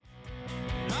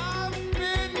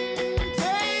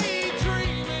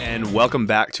and welcome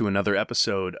back to another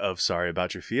episode of Sorry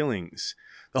About Your Feelings.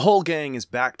 The whole gang is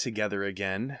back together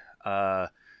again.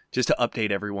 Just to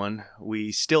update everyone,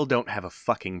 we still don't have a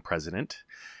fucking president.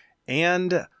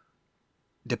 And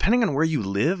depending on where you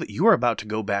live, you are about to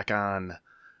go back on,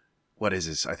 what is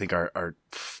this? I think our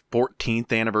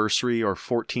 14th anniversary or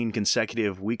 14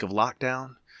 consecutive week of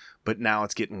lockdown. But now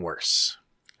it's getting worse.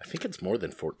 I think it's more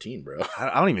than 14, bro.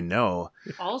 I don't even know.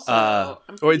 Also,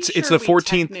 I'm it's the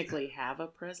 14th. We technically have a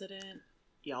president.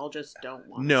 Y'all just don't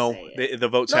want to say it. The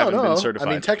votes haven't been certified.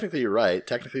 I mean, technically, you're right.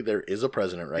 Technically, there is a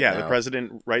president right now. Yeah, the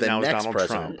president now is Donald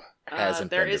Trump.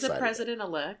 There is a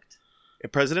president-elect. A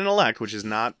president-elect, which is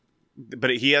not...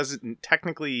 But he has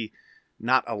technically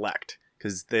not elect,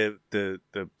 because the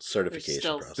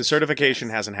certification process. The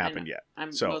certification hasn't happened yet.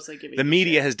 So mostly giving the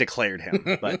media has declared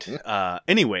him. But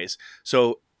anyways,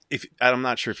 so... I'm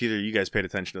not sure if either of you guys paid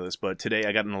attention to this, but today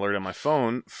I got an alert on my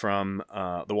phone from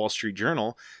the Wall Street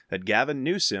Journal that Gavin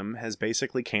Newsom has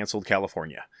basically canceled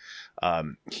California.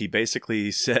 He basically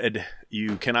said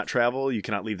you cannot travel, you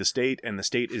cannot leave the state, and the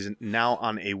state is now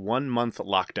on a 1-month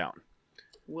lockdown.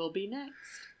 We'll be next.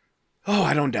 Oh,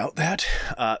 I don't doubt that.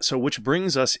 So which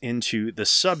brings us into the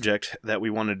subject that we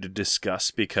wanted to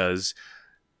discuss, because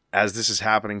as this is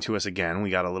happening to us again, we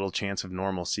got a little chance of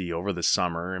normalcy over the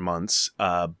summer months,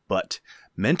 but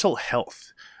mental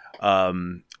health.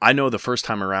 I know the first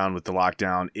time around with the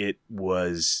lockdown, it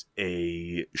was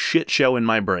a shit show in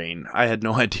my brain. I had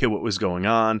no idea what was going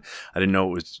on. I didn't know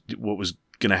what was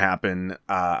going to happen.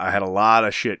 I had a lot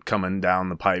of shit coming down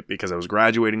the pipe because I was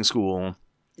graduating school.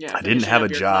 Yeah, I didn't have a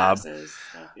job.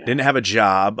 Yeah. Didn't have a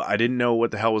job. I didn't know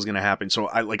what the hell was going to happen. So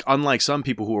unlike some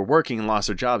people who were working and lost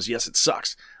their jobs, yes, it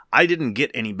sucks. I didn't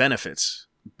get any benefits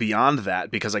beyond that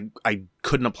because I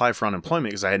couldn't apply for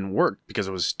unemployment because I hadn't worked because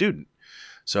I was a student.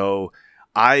 So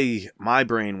my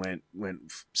brain went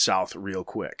south real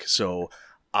quick. So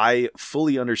I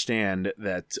fully understand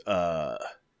that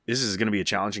this is going to be a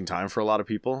challenging time for a lot of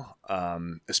people,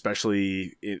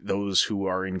 especially those who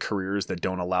are in careers that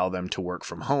don't allow them to work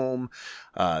from home.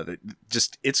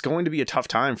 It's going to be a tough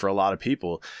time for a lot of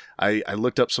people. I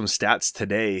looked up some stats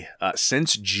today.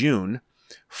 Since June,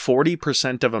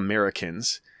 40% of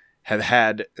Americans have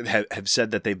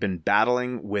said that they've been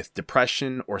battling with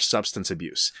depression or substance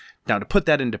abuse. Now, to put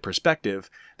that into perspective,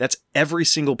 that's every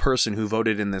single person who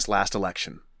voted in this last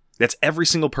election. That's every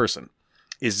single person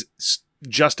is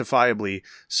justifiably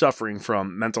suffering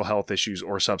from mental health issues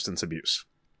or substance abuse.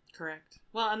 Correct.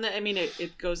 Well, and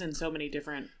it goes in so many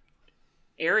different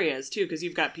areas too, because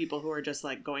you've got people who are just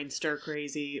like going stir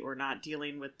crazy or not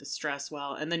dealing with the stress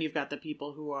well, and then you've got the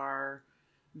people who are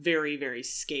very, very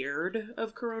scared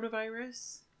of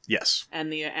coronavirus. Yes.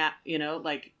 And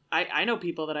I know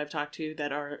people that I've talked to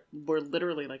that were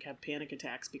literally like have panic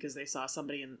attacks because they saw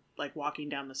somebody walking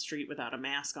down the street without a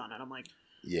mask on, and I'm like,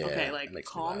 yeah, okay,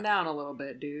 calm down a little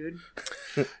bit, dude.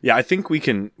 Yeah, I think we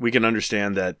can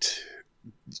understand that,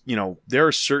 there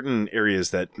are certain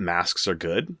areas that masks are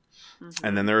good. Mm-hmm.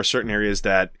 And then there are certain areas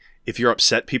that if you're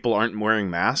upset people aren't wearing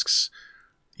masks,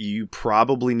 you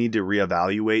probably need to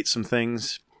reevaluate some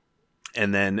things.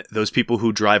 And then those people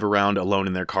who drive around alone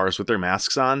in their cars with their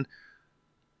masks on,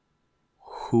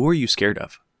 who are you scared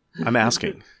of? I'm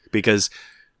asking because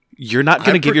you're not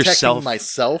going to give yourself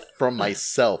myself from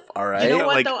myself. All right. You know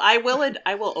what though? I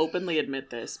will openly admit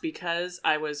this because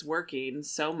I was working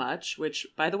so much, which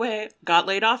by the way, got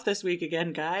laid off this week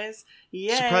again, guys.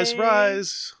 Yay. Surprise,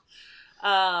 surprise.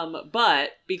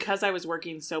 But because I was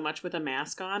working so much with a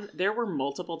mask on, there were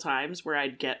multiple times where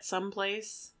I'd get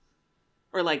someplace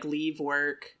or leave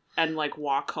work and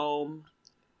walk home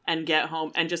and get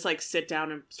home and just sit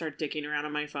down and start dicking around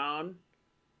on my phone.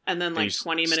 And then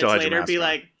 20 minutes later be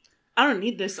like, I don't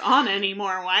need this on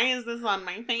anymore. Why is this on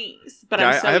my face? But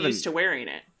I'm so used to wearing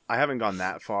it. I haven't gone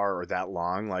that far or that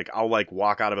long. I'll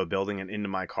walk out of a building and into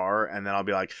my car and then I'll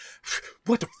be like,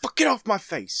 what the fuck? Get off my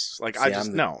face.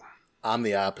 No. I'm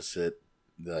the opposite.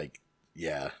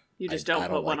 Yeah. You just don't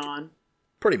put one on?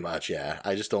 Pretty much, yeah.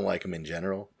 I just don't like them in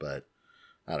general, but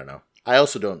I don't know.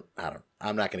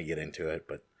 I'm not going to get into it,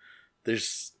 but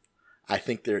I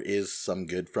think there is some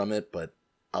good from it, but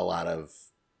a lot of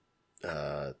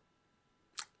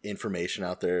information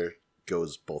out there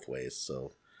goes both ways,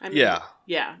 so. Yeah.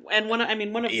 And one of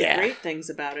the great things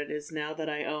about it is now that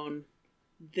I own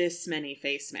this many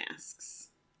face masks.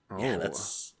 Oh. Yeah,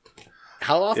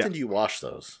 how often do you wash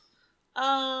those?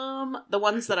 The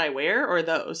ones that I wear or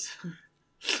those?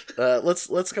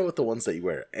 Let's go with the ones that you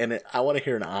wear, and I want to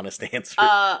hear an honest answer.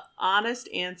 Honest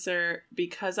answer,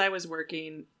 because I was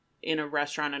working in a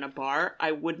restaurant and a bar,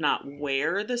 I would not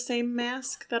wear the same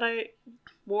mask that I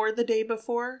wore the day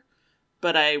before.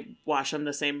 but I wash them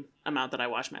the same amount that I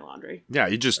wash my laundry. Yeah,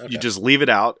 you just leave it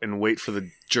out and wait for the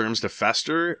germs to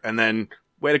fester, and then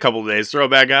wait a couple of days, throw it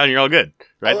back out, and you're all good.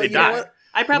 Right? Although, They die.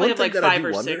 I probably One have like thing that I 5 do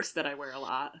or wonder- 6 that I wear a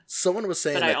lot. Someone was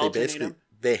saying But I that they alternate basically them.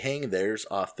 they hang theirs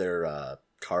off their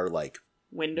car like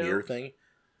Window. mirror thing.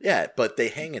 Yeah, but they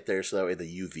hang it there so that way the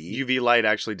UV. UV light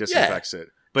actually disinfects it.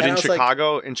 But And in I was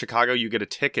like- Chicago, you get a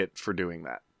ticket for doing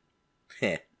that.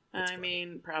 I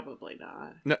mean, probably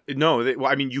not. No.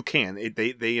 You can.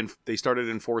 They started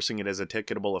enforcing it as a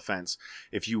ticketable offense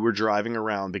if you were driving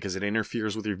around because it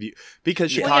interferes with your view.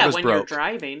 Because Yeah. Chicago's when broke. you're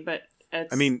driving, but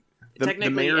it's, I mean, the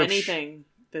technically mayor of anything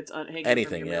that's hanging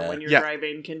Anything, from your mirror yeah. when you're Yeah.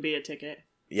 driving can be a ticket.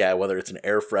 Yeah, whether it's an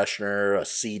air freshener, a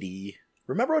CD.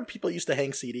 Remember when people used to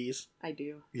hang CDs? I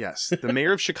do. Yes, the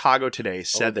mayor of Chicago today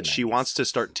said the that she 90s. wants to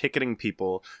start ticketing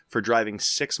people for driving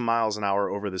 6 miles an hour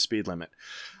over the speed limit.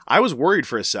 I was worried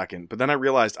for a second, but then I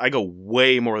realized I go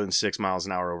way more than 6 miles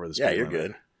an hour over the speed Yeah, limit. you're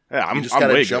good. Yeah, I'm You just I'm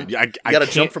gotta way jump. good. You got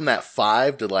to jump from that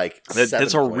 5 to like. That's a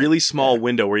 7 really point. small Yeah.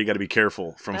 window where you got to be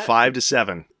careful from That- 5 to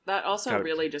 7. That also Gotta-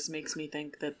 really just makes me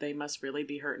think that they must really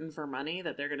be hurting for money,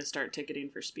 that they're going to start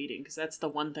ticketing for speeding, because that's the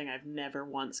one thing I've never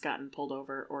once gotten pulled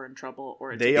over or in trouble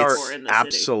or a They ticket are for in the city.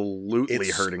 absolutely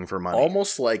It's hurting for money.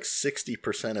 Almost like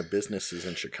 60% of businesses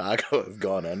in Chicago have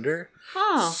gone under.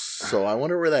 Huh. So I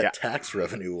wonder where that Yeah. tax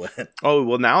revenue went. Oh,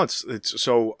 well, now it's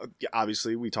so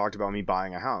obviously we talked about me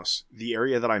buying a house. The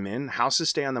area that I'm in, houses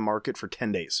stay on the market for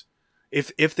 10 days.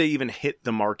 If they even hit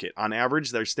the market, on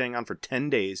average, they're staying on for 10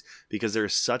 days because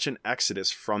there's such an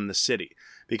exodus from the city.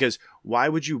 Because why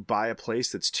would you buy a place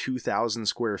that's 2,000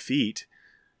 square feet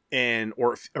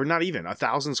or not even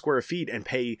 1,000 square feet and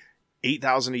pay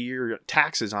 $8,000 a year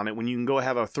taxes on it when you can go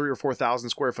have a 3,000 or 4,000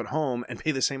 square foot home and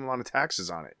pay the same amount of taxes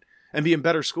on it and be in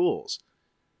better schools?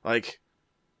 Like,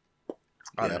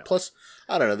 I don't know. Plus,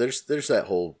 I don't know. There's that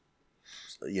whole,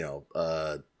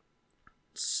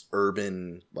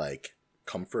 urban like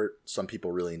comfort. Some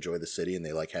people really enjoy the city and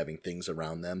they like having things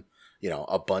around them.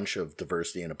 A bunch of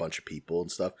diversity and a bunch of people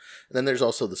and stuff. And then there's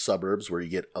also the suburbs where you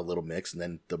get a little mix. And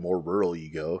then the more rural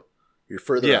you go, you're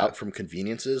further Yeah. out from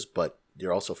conveniences, but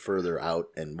you're also further out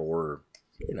and more.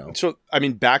 So, I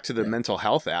mean, back to the Yeah. mental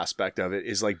health aspect of it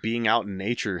is like being out in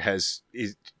nature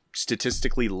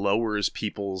statistically lowers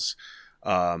people's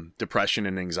depression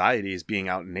and anxiety is being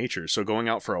out in nature. So going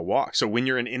out for a walk. So when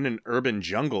you're in an urban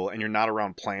jungle and you're not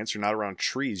around plants, you're not around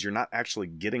trees, you're not actually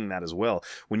getting that as well.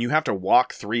 When you have to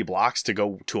walk 3 blocks to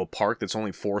go to a park that's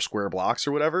only 4 square blocks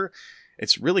or whatever,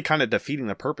 it's really kind of defeating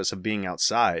the purpose of being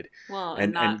outside. Well, And-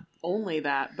 and not and- only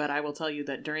that, but I will tell you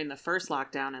that during the first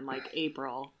lockdown in like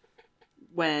April,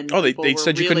 when They people were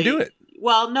said you couldn't do really- it.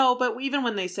 Well, no, but even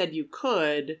when they said you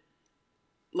could,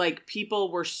 like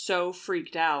people were so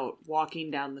freaked out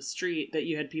walking down the street that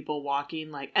you had people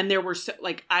walking and there were so,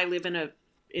 like I live in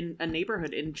a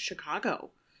neighborhood in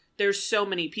Chicago. There's so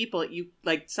many people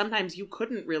sometimes you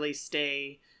couldn't really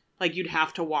stay. Like, you'd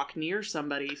have to walk near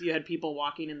somebody. You had people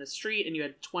walking in the street, and you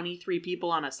had 23 people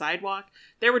on a sidewalk.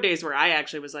 There were days where I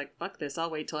actually was like, fuck this,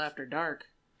 I'll wait till after dark.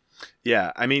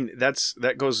 Yeah, I mean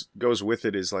that goes with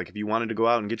it is like if you wanted to go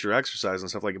out and get your exercise and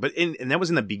stuff like it. But and that was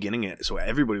in the beginning, so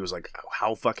everybody was like,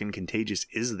 "How fucking contagious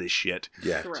is this shit?"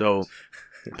 Yeah. Correct. So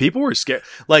people were scared.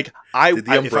 Like Did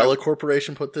the Umbrella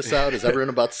Corporation put this out? Is everyone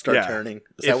about to start Yeah. turning?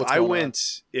 Is that what's going on?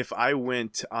 If I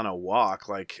went on a walk,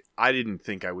 like I didn't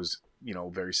think I was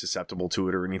very susceptible to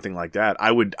it or anything like that.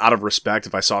 I would, out of respect,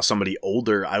 if I saw somebody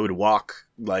older, I would walk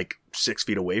like 6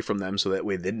 feet away from them so that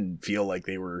way they didn't feel like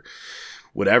they were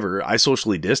whatever. I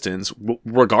socially distance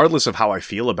regardless of how I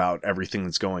feel about everything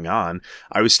that's going on.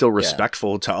 I was still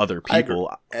respectful to other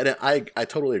people. And I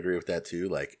totally agree with that too.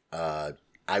 Like,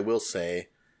 I will say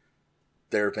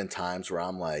there have been times where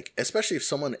I'm like, especially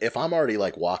if I'm already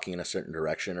like walking in a certain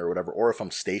direction or whatever, or if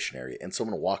I'm stationary and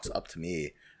someone walks up to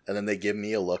me and then they give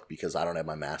me a look because I don't have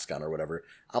my mask on or whatever,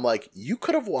 I'm like, you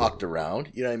could have walked around.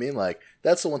 You know what I mean? Like,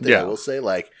 that's the one thing I will say.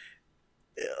 Like,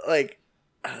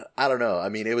 I don't know. I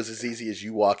mean, it was as easy as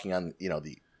you walking on,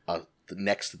 the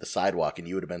next to the sidewalk and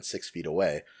you would have been 6 feet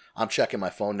away. I'm checking my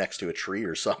phone next to a tree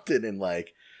or something. And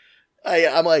like,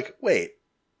 I'm like, wait,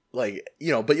 like,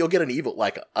 but you'll get an evil,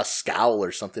 like a scowl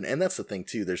or something. And that's the thing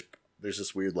too. There's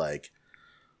this weird, like,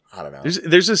 I don't know.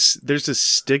 There's this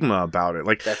stigma about it.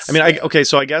 Like, That's I mean, sad. okay,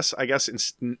 so I guess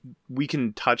we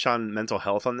can touch on mental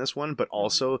health on this one, but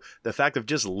also the fact of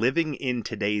just living in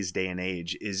today's day and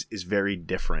age is very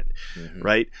different,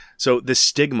 right? So the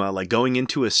stigma, like going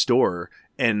into a store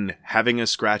and having a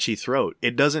scratchy throat,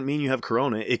 it doesn't mean you have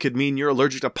corona. It could mean you're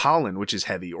allergic to pollen, which is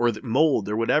heavy, or mold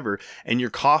or whatever, and you're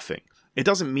coughing. It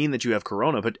doesn't mean that you have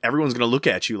corona, but everyone's going to look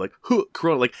at you like, huh,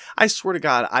 corona. Like, I swear to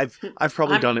God, I've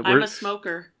probably done it. I'm a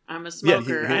smoker. I'm a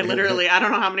smoker. I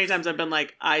don't know how many times I've been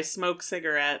like, I smoke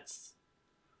cigarettes.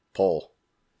 Pole.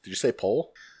 Did you say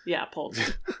pole? Yeah, pole.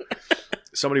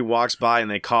 Somebody walks by and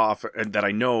they cough that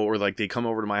I know, or like they come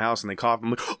over to my house and they cough. I'm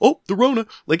like, oh, the Rona.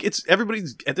 Like, it's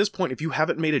everybody's at this point. If you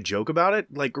haven't made a joke about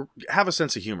it, like, have a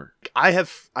sense of humor. I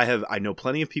know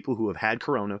plenty of people who have had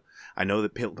corona. I know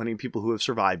that plenty of people who have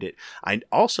survived it. I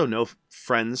also know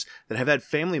friends that have had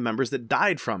family members that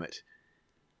died from it,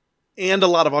 and a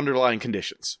lot of underlying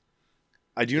conditions.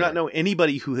 I do not know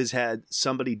anybody who has had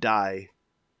somebody die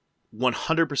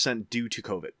 100% due to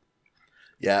COVID.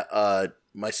 Yeah,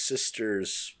 my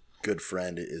sister's good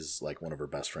friend is like one of her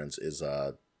best friends is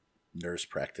a nurse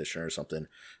practitioner or something.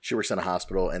 She works in a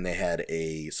hospital, and they had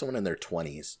someone in their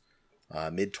 20s,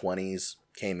 mid-20s,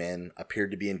 came in,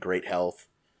 appeared to be in great health,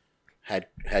 had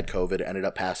COVID, ended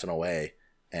up passing away,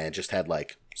 and just had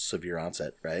like severe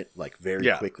onset, right? Like very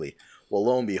quickly. Well,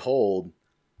 lo and behold,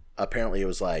 apparently it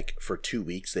was like for 2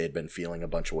 weeks they had been feeling a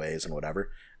bunch of ways and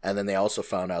whatever. And then they also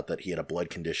found out that he had a blood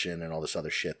condition and all this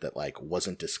other shit that like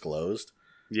wasn't disclosed.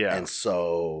 Yeah. And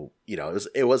so,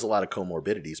 it was a lot of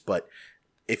comorbidities, but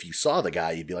if you saw the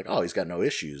guy, you'd be like, oh, he's got no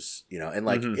issues, and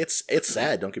like, it's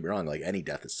sad. Don't get me wrong. Like, any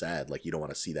death is sad. Like, you don't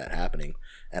want to see that happening.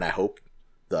 And I hope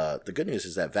the good news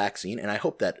is that vaccine, and I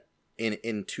hope that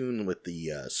in tune with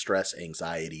the stress,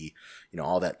 anxiety,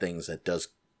 all that things that does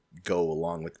go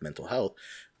along with mental health,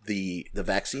 the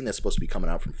vaccine that's supposed to be coming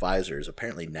out from Pfizer is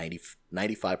apparently 95%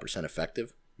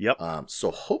 effective. Yep.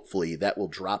 So hopefully that will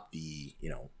drop the,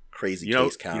 crazy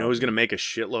case count. You know who's going to make a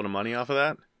shitload of money off of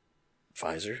that?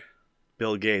 Pfizer?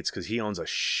 Bill Gates, because he owns a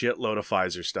shitload of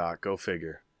Pfizer stock. Go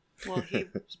figure. Well, he's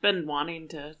been wanting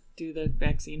to do the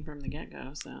vaccine from the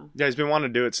get-go, so. Yeah, he's been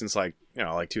wanting to do it since like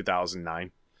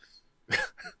 2009.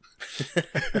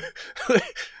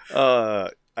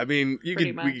 I mean, we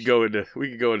could go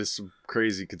into some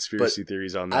crazy conspiracy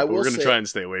theories on that, but we're going to try and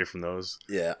stay away from those.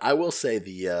 Yeah, I will say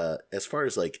as far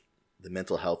as like the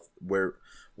mental health,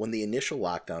 when the initial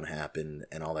lockdown happened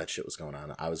and all that shit was going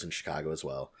on, I was in Chicago as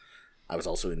well. I was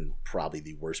also in probably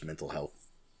the worst mental health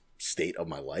state of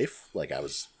my life. Like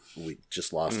we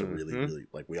just lost a really,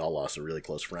 like we all lost a really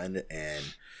close friend, and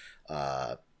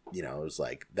it was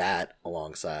like that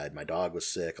alongside my dog was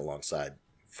sick, alongside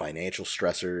financial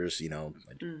stressors, my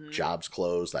job's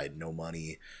closed, I had no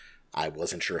money, I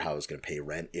wasn't sure how I was going to pay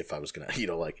rent, if I was going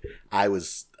to, like I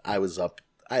was up,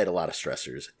 I had a lot of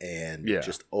stressors, and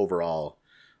just overall,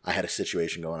 I had a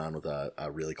situation going on with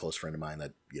a really close friend of mine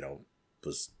that,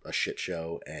 was a shit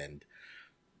show, and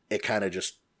it kind of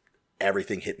just,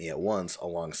 everything hit me at once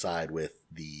alongside with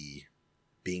the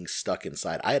being stuck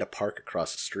inside. I had a park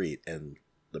across the street, and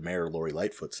the mayor, Lori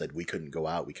Lightfoot, said we couldn't go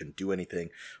out, we couldn't do anything,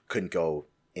 couldn't go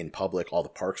in public, all the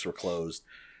parks were closed,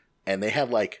 and they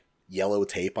had like yellow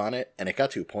tape on it, and it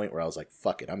got to a point where I was like,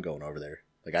 fuck it, I'm going over there.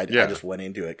 Like I just went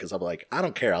into it because I'm like, I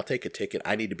don't care, I'll take a ticket,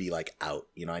 I need to be like out,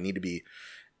 I need to be,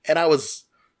 and I was,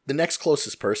 the next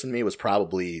closest person to me was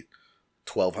probably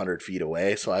 1,200 feet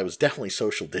away, so I was definitely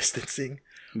social distancing.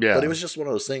 Yeah, but it was just one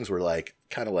of those things where, like,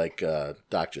 kind of like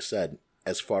Doc just said,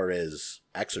 as far as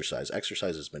exercise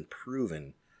has been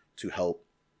proven to help,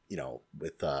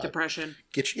 with depression,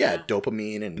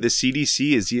 dopamine, and the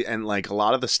CDC is, and like a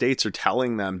lot of the states are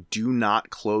telling them, do not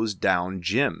close down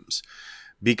gyms,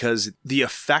 because the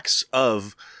effects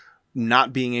of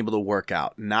not being able to work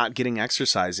out, not getting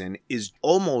exercise in, is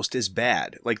almost as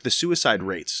bad. Like, the suicide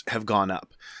rates have gone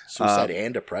up. Suicide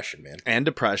and depression, man. And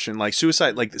depression. Like,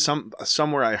 suicide, like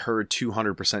somewhere I heard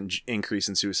 200% increase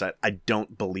in suicide. I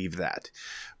don't believe that.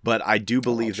 But I do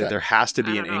believe that there has to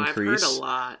be an increase. I've heard a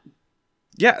lot.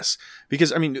 Yes,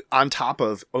 because I mean, on top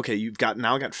of, okay, you've got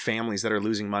families that are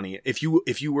losing money. If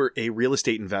you were a real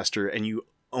estate investor and you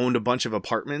owned a bunch of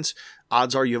apartments,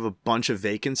 odds are you have a bunch of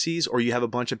vacancies, or you have a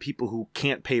bunch of people who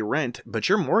can't pay rent, but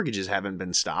your mortgages haven't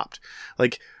been stopped.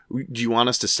 Like, do you want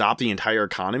us to stop the entire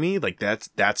economy? Like,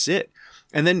 that's it.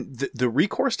 And then the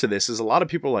recourse to this is, a lot of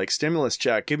people are like, stimulus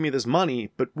check, give me this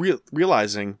money, but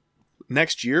realizing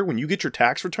next year when you get your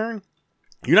tax return,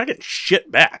 you're not getting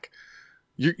shit back.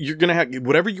 You're going to have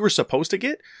whatever you were supposed to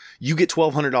get, you get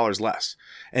 $1,200 less.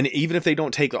 And even if they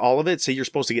don't take all of it, say you're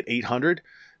supposed to get $800,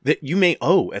 that you may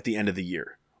owe at the end of the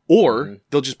year. Or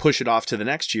they'll just push it off to the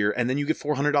next year, and then you get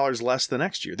 $400 less the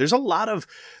next year. There's a lot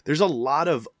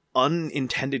of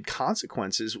unintended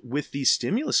consequences with these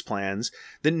stimulus plans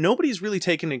that nobody's really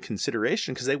taken into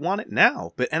consideration because they want it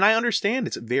now. And I understand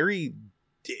it's very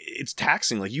it's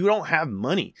taxing. Like, you don't have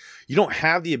money. You don't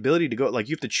have the ability to go, like,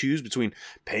 you have to choose between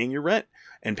paying your rent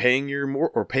and paying your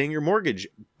mortgage,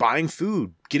 buying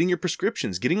food, getting your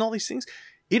prescriptions, getting all these things.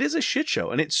 It is a shit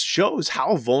show, and it shows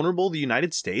how vulnerable the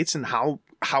United States and how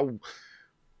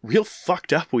real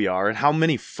fucked up we are, and how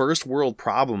many first world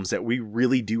problems that we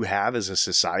really do have as a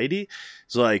society.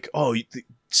 It's like, oh,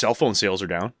 cell phone sales are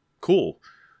down. Cool.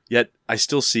 Yet I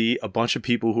still see a bunch of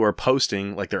people who are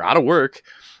posting, like, they're out of work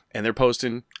and they're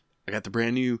posting, I got the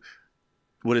brand new,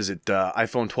 what is it,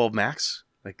 iPhone 12 Max?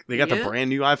 Like, they got the brand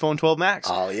new iPhone 12 Max.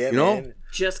 Oh, yeah, you man. know?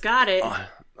 Just got it.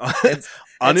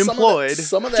 Unemployed.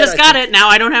 Some of that Just got it. Now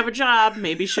I don't have a job.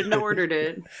 Maybe shouldn't have ordered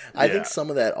it. I think some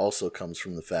of that also comes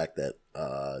from the fact that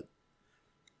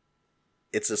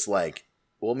it's just like,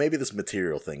 well, maybe this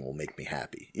material thing will make me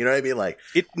happy. You know what I mean? Like,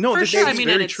 for sure. I mean,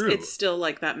 very and true. It's still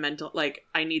like that mental, like,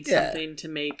 I need something to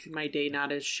make my day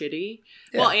not as shitty.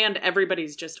 Yeah. Well, and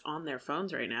everybody's just on their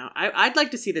phones right now. I'd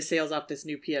like to see the sales off this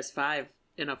new PS5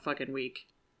 in a fucking week.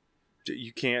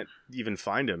 You can't even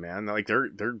find them, man. Like,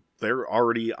 they're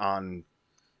already on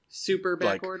Super back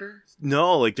like, order?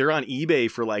 No, like, they're on eBay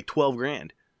for like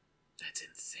 $12,000. That's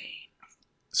insane.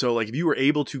 So, like, if you were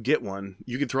able to get one,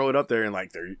 you could throw it up there and,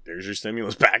 like, there's your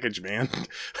stimulus package, man.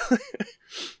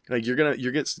 Like, you're gonna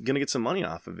get some money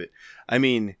off of it. I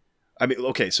mean,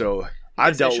 okay, so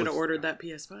I should have ordered that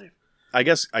PS5. I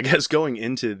guess going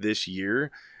into this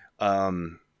year,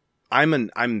 I'm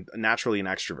naturally an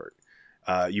extrovert.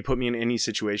 You put me in any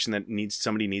situation that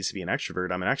somebody needs to be an extrovert,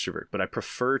 I'm an extrovert. But I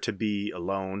prefer to be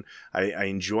alone. I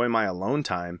enjoy my alone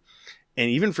time. And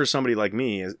even for somebody like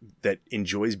me that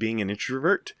enjoys being an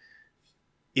introvert,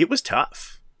 it was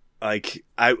tough. Like,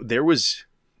 there was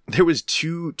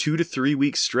 2 to 3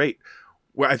 weeks straight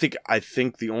where I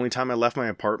think the only time I left my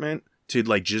apartment to,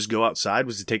 like, just go outside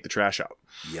was to take the trash out.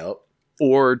 Yep.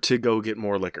 Or to go get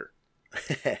more liquor.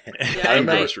 And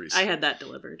groceries. I had that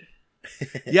delivered.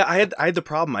 Yeah, I had the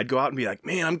problem. I'd go out and be like,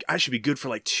 man, I should be good for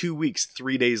like 2 weeks.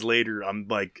 3 days later, I'm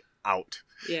like out.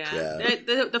 Yeah.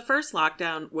 The first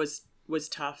lockdown was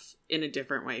tough in a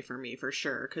different way for me, for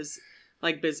sure. Because,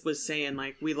 like Biz was saying,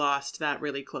 like, we lost that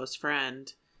really close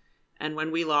friend. And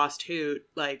when we lost Hoot,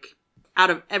 like, out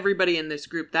of everybody in this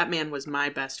group, that man was my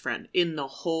best friend in the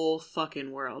whole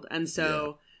fucking world. And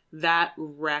so that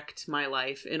wrecked my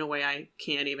life in a way I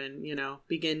can't even,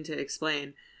 begin to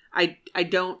explain. I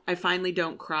finally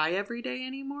don't cry every day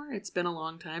anymore. It's been a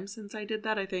long time since I did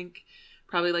that. I think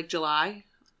probably like July.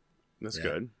 That's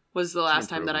good. Was the last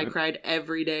time that I cried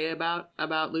every day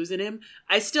about losing him.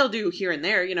 I still do here and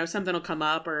there, something will come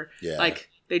up, or like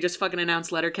they just fucking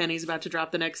announced Letterkenny's about to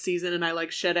drop the next season, and I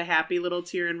like shed a happy little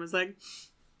tear and was like,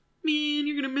 man,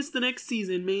 you're gonna miss the next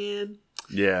season, man.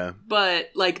 Yeah. But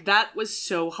like, that was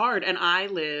so hard, and I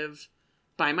live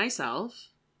by myself,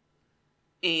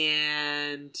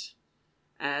 and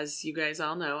as you guys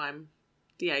all know, I'm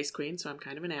the ice queen, so I'm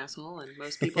kind of an asshole, and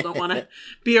most people don't want to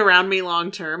be around me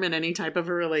long term in any type of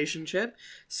a relationship.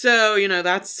 So,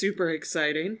 that's super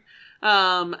exciting.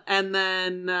 And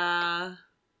then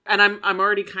and I'm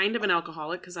already kind of an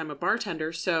alcoholic because I'm a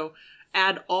bartender, so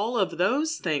add all of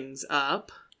those things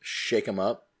up. Shake them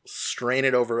up, strain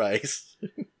it over ice.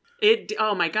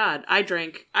 Oh my god, I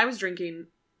was drinking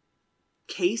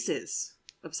cases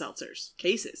of seltzers.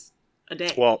 Cases a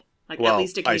day. Well, at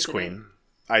least a case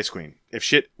Ice Queen, if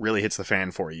shit really hits the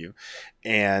fan for you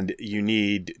and you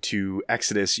need to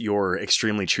exodus your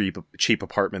extremely cheap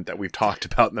apartment that we've talked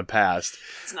about in the past.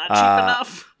 It's not cheap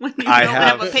enough when you don't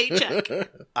have a paycheck.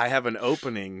 I have an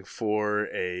opening for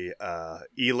a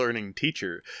e-learning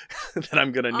teacher that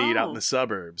I'm going to need out in the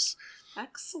suburbs.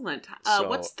 Excellent.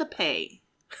 What's the pay?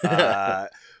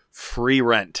 Free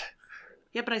rent.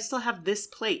 Yeah, but I still have this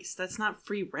place. That's not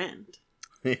free rent.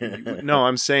 No,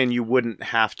 I'm saying you wouldn't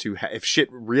have to if shit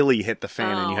really hit the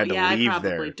fan and you had to leave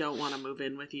there. I probably don't want to move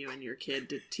in with you and your kid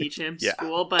to teach him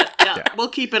school, but we'll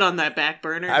keep it on that back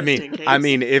burner. I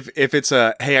mean, if it's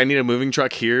hey, I need a moving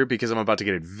truck here because I'm about to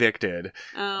get evicted.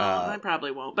 I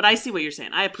probably won't, but I see what you're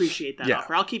saying. I appreciate that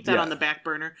offer. I'll keep that on the back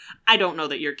burner. I don't know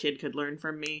that your kid could learn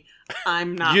from me.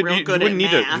 I'm not real good at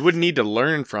math. You wouldn't need to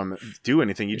learn from do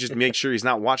anything. You just make sure he's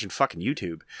not watching fucking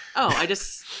YouTube. I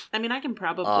can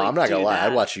probably. I'm not gonna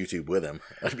lie. I'd watch YouTube with him.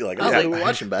 I'd be like, "Oh, what are we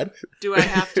watching, bud?" Do I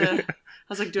have to? I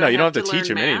was like, no, you don't have to teach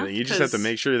him anything. You just have to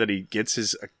make sure that he gets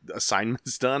his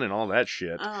assignments done and all that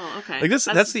shit. Oh, okay. Like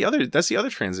that's the other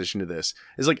transition to this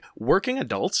is like working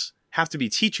adults have to be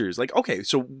teachers. Like, okay,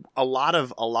 so a lot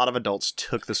of adults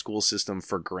took the school system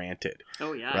for granted.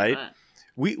 Oh yeah, right.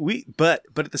 But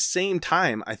at the same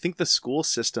time, I think the school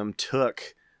system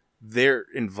took their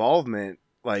involvement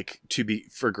like to be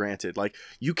for granted. Like,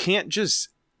 you can't just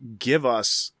give a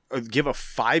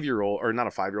 5-year-old, or not a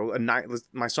 5-year-old,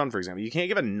 my son, for example, you can't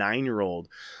give a 9-year-old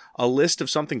a list of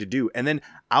something to do. And then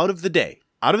out of the day,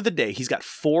 he's got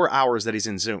 4 hours that he's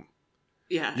in Zoom.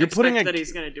 Yeah, you're putting that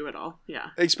he's going to do it all. Yeah.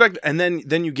 And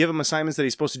then you give him assignments that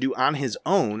he's supposed to do on his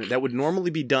own that would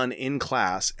normally be done in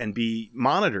class and be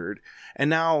monitored. And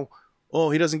now,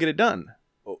 he doesn't get it done.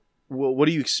 Well, what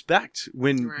do you expect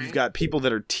when you've got people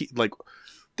that are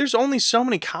there's only so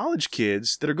many college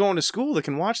kids that are going to school that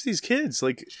can watch these kids.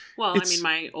 Well, I mean,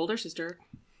 my older sister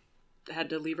had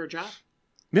to leave her job.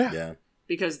 Yeah.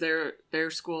 Because their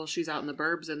school, she's out in the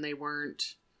burbs, and they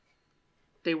weren't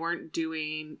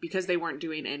doing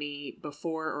any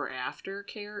before or after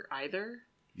care either.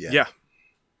 Yeah.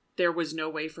 There was no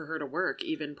way for her to work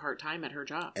even part-time at her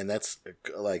job. And that's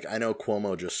I know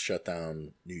Cuomo just shut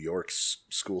down New York's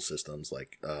school systems.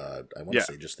 I want to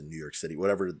say just in New York City,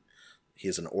 whatever. He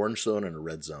has an orange zone and a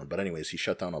red zone. But anyways, he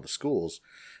shut down all the schools.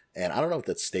 And I don't know if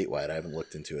that's statewide. I haven't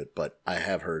looked into it, but I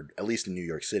have heard, at least in New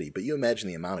York City. But you imagine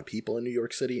the amount of people in New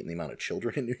York City and the amount of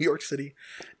children in New York City.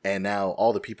 And now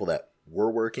all the people that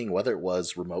were working, whether it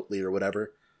was remotely or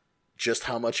whatever, just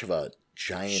how much of a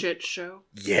giant shit show.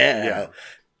 Yeah.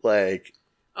 I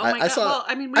saw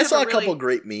a couple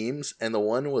great memes, and the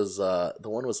one was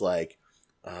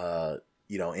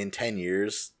in 10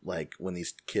 years, when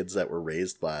these kids that were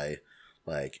raised by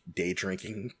day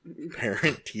drinking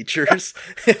parent teachers,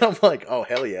 and I'm like, oh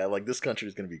hell yeah, this country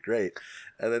is gonna be great.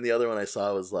 And then the other one I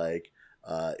saw was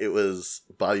it was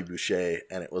Bobby Boucher,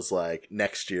 and it was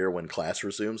next year when class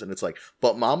resumes, and it's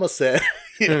but mama said,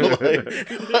 and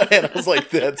I was like,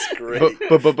 that's great.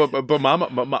 But mama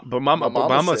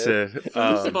said,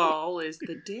 foosball is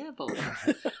the devil.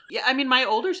 Yeah, I mean, my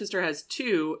older sister has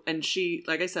 2, and she,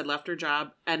 like I said, left her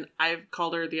job, and I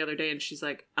called her the other day, and she's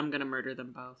like, I'm gonna murder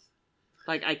them both.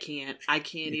 I can't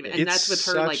even. And that's with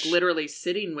her, literally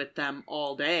sitting with them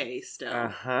all day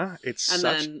still.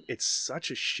 It's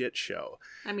such a shit show.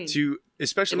 I mean,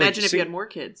 especially imagine if you had more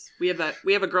kids. We have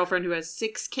a girlfriend who has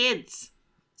 6 kids.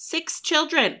 6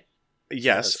 children.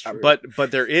 Yes,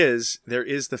 but there is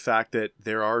the fact that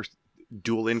there are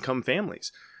dual income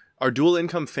families. Are dual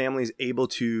income families able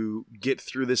to get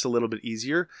through this a little bit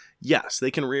easier? Yes, they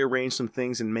can rearrange some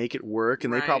things and make it work,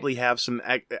 and they probably have some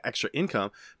extra income.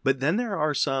 But then there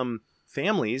are some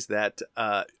families that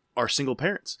are single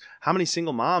parents. How many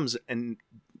single moms and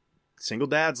single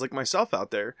dads like myself out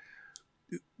there?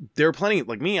 There are plenty,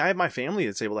 like me, I have my family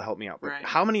that's able to help me out. But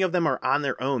how many of them are on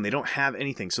their own? They don't have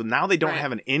anything. So now they don't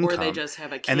have an income. Or they just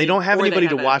have a kid. And they don't have anybody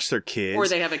to watch their kids. Or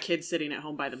they have a kid sitting at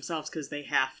home by themselves because they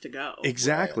have to go.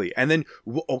 Exactly. Right. And then,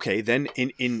 then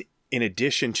in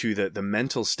addition to the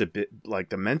mental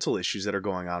the mental issues that are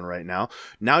going on right now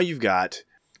you've got,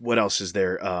 what else is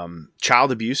there?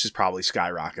 Child abuse is probably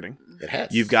skyrocketing. It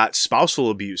has. You've got spousal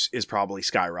abuse is probably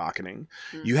skyrocketing.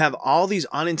 Mm. You have all these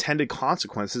unintended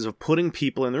consequences of putting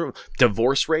people in the room.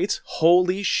 Divorce rates,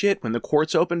 holy shit! When the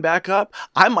courts open back up,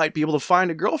 I might be able to find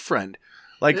a girlfriend.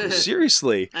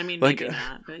 Seriously. I mean, maybe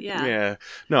not, but yeah. Yeah.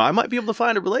 No, I might be able to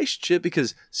find a relationship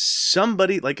because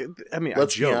somebody,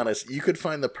 let's be honest, you could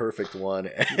find the perfect one,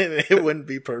 and it wouldn't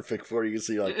be perfect for you.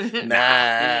 So you're like,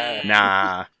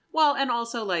 nah. Well, and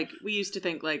also, we used to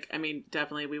think,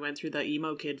 definitely we went through the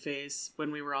emo kid phase when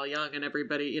we were all young, and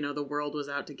everybody, the world was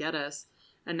out to get us.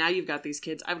 And now you've got these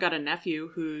kids. I've got a nephew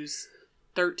who's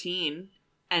 13,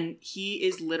 and he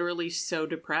is literally so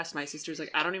depressed. My sister's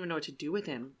like, I don't even know what to do with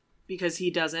him because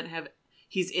he's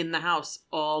in the house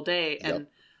all day, and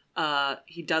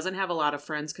he doesn't have a lot of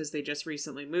friends because they just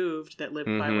recently moved that live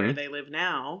by where they live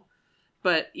now.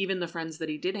 But even the friends that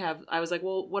he did have, I was like,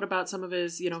 well, what about some of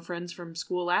his, friends from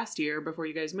school last year before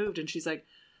you guys moved? And she's like,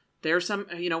 there's some,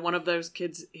 one of those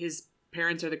kids, his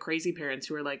parents are the crazy parents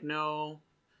who are like, no,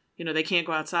 they can't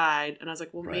go outside. And I was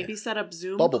like, well, maybe set up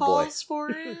Zoom calls for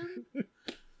him.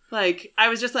 I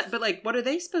was just like, but what are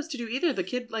they supposed to do either? The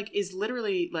kid is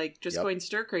literally just going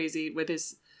stir crazy with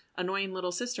his annoying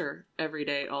little sister every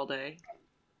day, all day.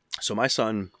 So my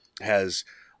son has,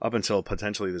 up until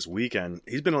potentially this weekend,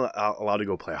 he's been allowed to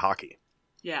go play hockey.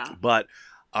 Yeah. But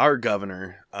our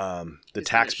governor, the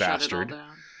tax bastard,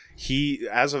 he,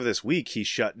 as of this week, he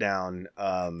shut down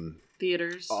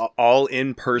theaters, all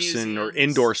in-person or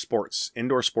indoor sports.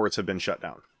 Indoor sports have been shut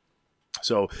down.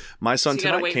 So my son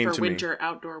tonight came to me.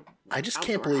 I just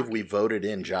can't believe we voted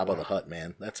in Jabba the Hutt,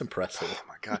 man. That's impressive. Oh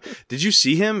my God. Did you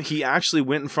see him? He actually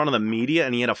went in front of the media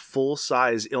and he had a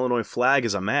full-size Illinois flag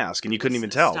as a mask, and you couldn't even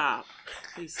tell. Stop.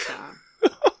 Please stop.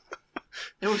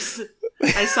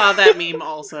 I saw that meme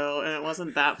also, and it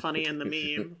wasn't that funny in the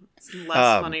meme. It's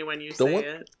less funny when you say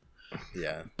it.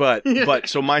 Yeah. But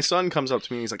so my son comes up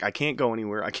to me and he's like, I can't go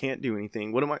anywhere. I can't do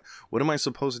anything. What am I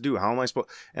supposed to do? How am I supposed?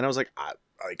 And I was like, I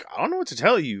don't know what to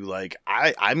tell you. Like,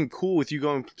 I'm cool with you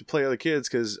going to play other kids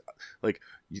because, like,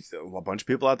 a bunch of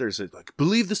people out there say, like,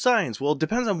 believe the science. Well, it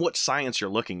depends on what science you're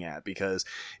looking at, because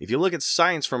if you look at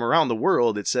science from around the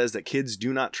world, it says that kids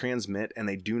do not transmit and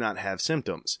they do not have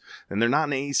symptoms. And they're not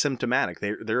asymptomatic.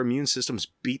 Their immune systems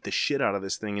beat the shit out of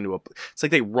this thing it's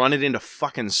like they run it into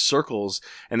fucking circles,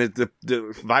 and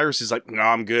the virus is like, no,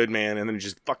 I'm good, man, and then it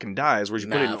just fucking dies. Whereas you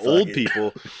put it in old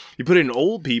people, you put it in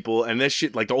old people, and that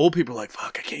shit, like, the old people are like,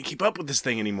 fuck, I can't keep up with this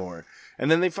thing anymore.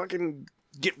 And then they fucking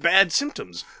get bad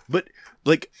symptoms. But,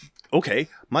 like, okay,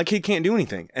 my kid can't do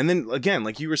anything. And then again,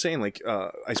 like you were saying, like,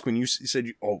 Ice Queen, you said,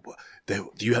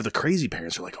 you have the crazy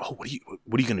parents who are like, oh, what are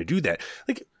you going to do that?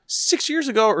 Like 6 years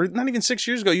ago, or not even 6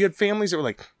 years ago, you had families that were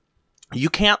like, you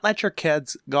can't let your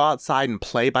kids go outside and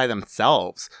play by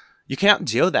themselves. You can't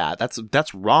do that.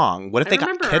 That's wrong. What if they got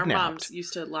kidnapped? I remember our moms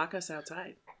used to lock us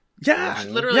outside. Yeah,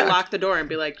 literally lock the door and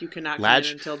be like, "You cannot come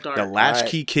in until dark." The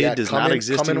latchkey kid does not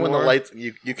exist anymore. When the lights,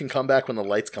 you can come back when the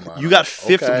lights come on. You got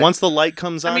 15 once the light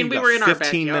comes on. I mean, we were in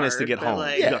 15 our minutes to get home.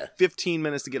 like, you got 15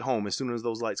 minutes to get home as soon as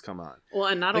those lights come on. Well,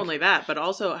 and not only that, but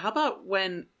also, how about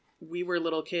when we were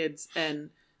little kids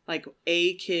and like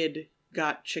a kid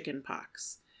got chicken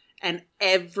pox? And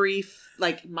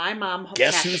my mom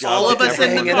packed all of us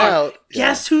in the car.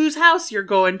 Guess whose house you're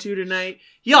going to tonight?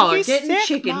 Y'all are getting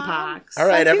chicken pox. All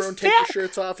right, everyone take your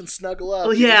shirts off and snuggle up.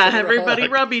 Well, yeah, everybody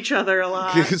rub each other a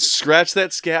lot. Scratch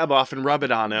that scab off and rub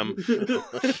it on him.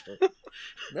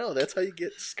 No, that's how you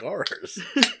get scars.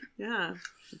 Yeah.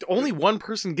 Only one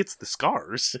person gets the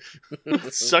scars.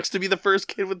 It sucks to be the first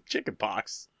kid with chicken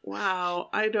pox. Wow,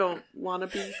 I don't want to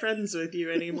be friends with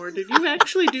you anymore. Did you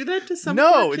actually do that to some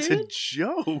No, kid? It's a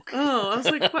joke. Oh, I was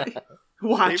like, what?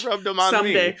 Watch. They rubbed them on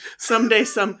me. Someday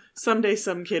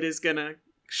some kid is gonna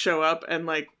show up and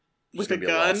like with a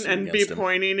gun and be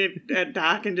pointing it at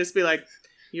Doc and just be like,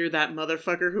 "You're that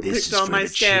motherfucker who picked all my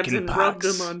scabs and rubbed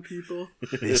them on people."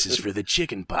 This is for the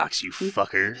chicken pox, you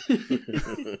fucker.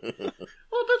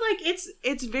 Well, but like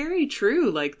it's very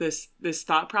true. Like this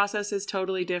thought process is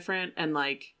totally different, and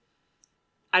like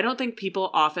I don't think people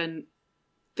often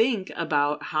think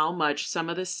about how much some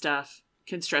of this stuff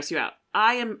can stress you out.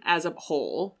 I am, as a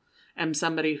whole,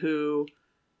 somebody who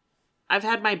I've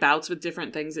had my bouts with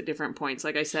different things at different points.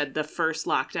 Like I said, the first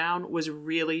lockdown was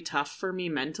really tough for me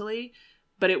mentally.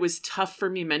 But it was tough for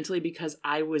me mentally because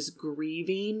I was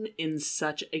grieving in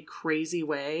such a crazy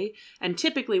way. And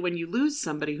typically when you lose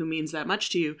somebody who means that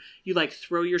much to you, you like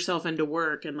throw yourself into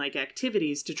work and like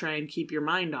activities to try and keep your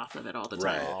mind off of it all the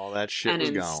time. Right. All that shit and was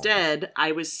instead,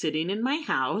 I was sitting in my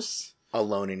house.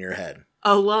 Alone in your head.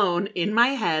 Alone in my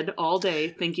head all day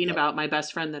thinking about my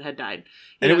best friend that had died.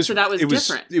 So that was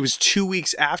different. It was 2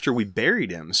 weeks after we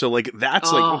buried him. So like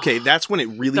that's like, okay, that's when it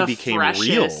really became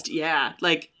real. Yeah.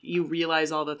 Like you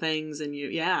realize all the things and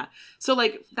So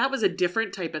like that was a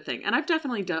different type of thing. And I've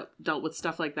definitely dealt with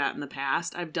stuff like that in the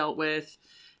past. I've dealt with,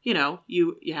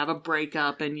 you have a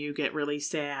breakup and you get really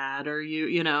sad, or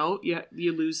you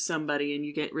lose somebody and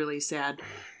you get really sad.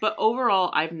 But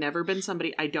overall, I've never been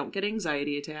somebody, I don't get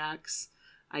anxiety attacks.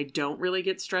 I don't really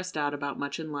get stressed out about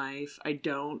much in life. I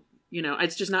don't,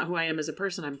 it's just not who I am as a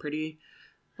person. I'm pretty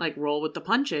like roll with the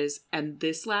punches. And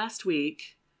this last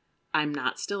week, I'm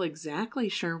not still exactly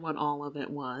sure what all of it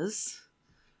was,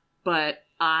 but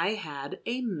I had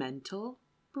a mental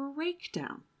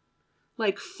breakdown.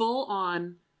 Like full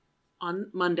on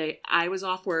Monday. I was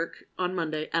off work on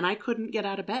Monday and I couldn't get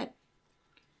out of bed.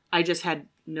 I just had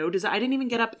no desire. I didn't even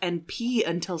get up and pee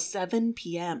until 7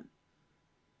 p.m.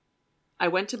 I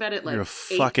went to bed at like You're a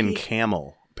fucking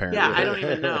camel, apparently. Yeah, I don't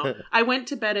even know. I went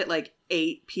to bed at like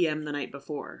 8 p.m. the night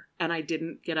before, and I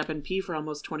didn't get up and pee for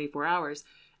almost 24 hours.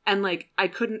 And like, I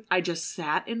just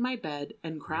sat in my bed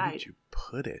and cried. Where did you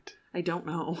put it? I don't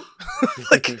know.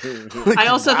 like, I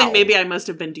also think maybe I must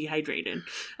have been dehydrated.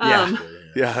 Yeah,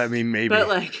 I mean, maybe. But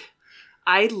like,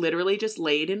 I literally just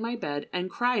laid in my bed and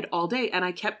cried all day. And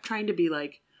I kept trying to be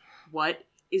like, what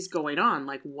is going on?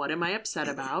 Like, what am I upset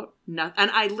about? And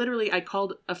I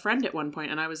called a friend at one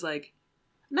point and I was like,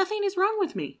 nothing is wrong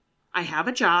with me. I have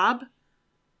a job.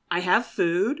 I have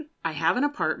food. I have an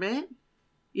apartment.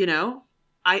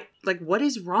 What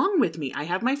is wrong with me? I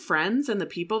have my friends and the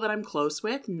people that I'm close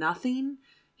with. Nothing,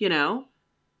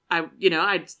 I've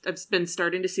been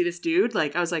starting to see this dude.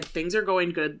 Like, I was like, things are going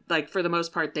good. Like, for the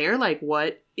most part there, like,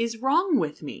 what is wrong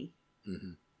with me?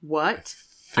 Mm-hmm. What?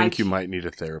 I think you might need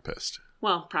a therapist.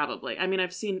 Well, probably. I mean,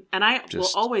 I've seen, and I will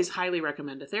always highly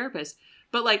recommend a therapist,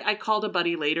 But like I called a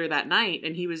buddy later that night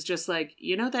and he was just like,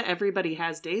 you know that everybody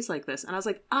has days like this. And I was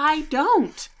like, I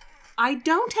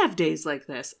don't have days like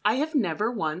this. I have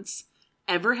never once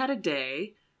ever had a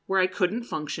day where I couldn't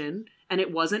function and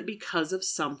it wasn't because of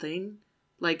something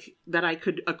like that I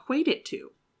could equate it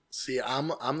to. See,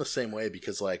 I'm the same way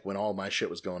because like when all my shit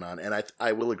was going on, and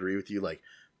I will agree with you, like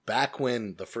back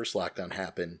when the first lockdown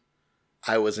happened,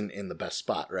 I wasn't in the best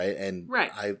spot, right? And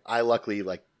right. I luckily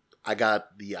like I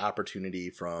got the opportunity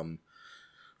from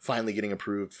finally getting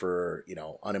approved for, you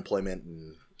know, unemployment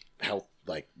and health,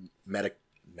 like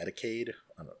Medicaid.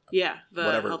 I don't know, yeah, the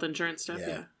whatever. Health insurance stuff.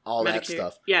 Yeah, all Medicaid. that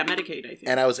stuff. Yeah, Medicaid, I think.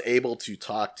 And I was able to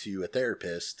talk to a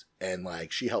therapist, and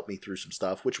like she helped me through some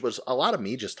stuff, which was a lot of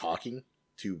me just talking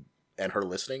to and her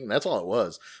listening. And that's all it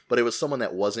was. But it was someone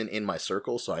that wasn't in my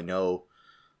circle, so I know.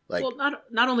 Like, well,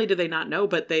 not only do they not know,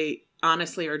 but they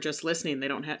honestly are just listening. They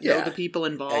don't know the people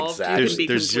involved. Exactly. You can be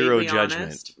There's zero completely judgment.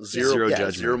 honest. Zero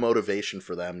judgment. Zero motivation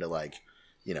for them to like,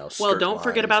 you know. Well, don't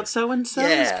forget about so and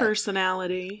so's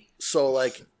personality. So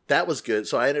like that was good.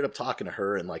 So I ended up talking to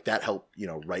her, and like that helped, you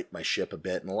know, right my ship a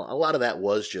bit. And a lot of that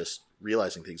was just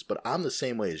realizing things. But I'm the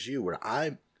same way as you, where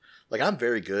I'm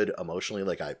very good emotionally.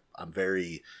 Like I'm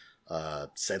very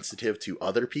sensitive to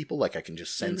other people. Like I can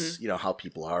just sense, you know, how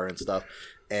people are and stuff.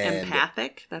 And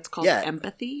empathic. That's called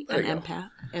empathy. An empath.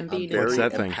 I'm very What's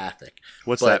that empathic.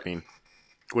 What's that mean?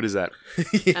 What is that?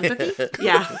 Empathy?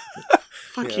 Yeah.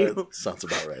 Fuck you. Sounds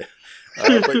about right.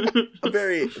 But I'm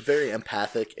very, very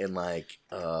empathic and like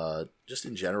just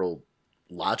in general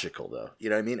logical though. You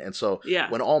know what I mean? And so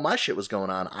when all my shit was going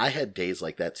on, I had days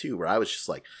like that too, where I was just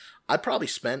like, I probably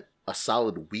spent a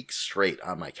solid week straight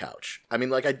on my couch. I mean,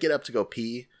 like I'd get up to go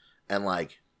pee and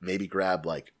like maybe grab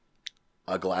like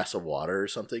a glass of water or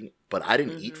something, but I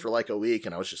didn't eat for like a week,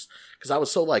 and I was just because I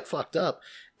was so like fucked up,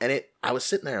 and I was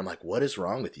sitting there, I'm like, what is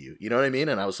wrong with you? You know what I mean?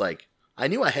 And I was like, I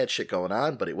knew I had shit going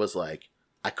on, but it was like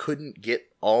I couldn't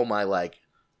get all my like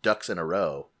ducks in a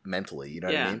row mentally. You know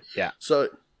what I mean? Yeah. So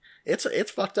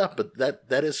it's fucked up, but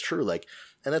that is true. Like,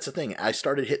 and that's the thing. I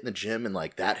started hitting the gym, and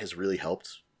like that has really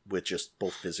helped with just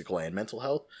both physical and mental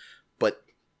health. But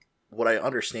what I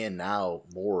understand now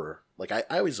more, like I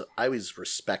always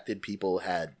respected people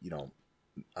had, you know,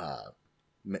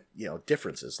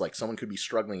 differences. Like someone could be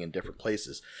struggling in different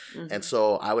places. And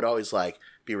so I would always like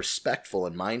be respectful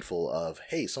and mindful of,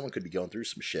 hey, someone could be going through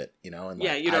some shit, you know? And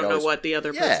like, you don't know what the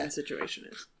other person's situation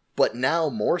is. But now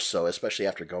more so, especially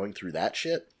after going through that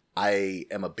shit, I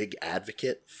am a big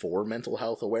advocate for mental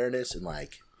health awareness and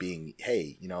like being,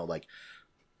 hey, you know, like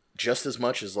just as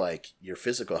much as like your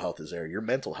physical health is there, your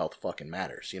mental health fucking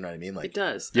matters. You know what I mean? Like it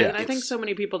does. Yeah. And I think so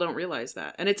many people don't realize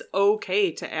that. And it's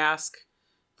okay to ask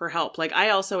for help. Like I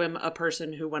also am a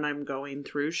person who, when I'm going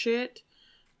through shit,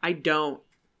 I don't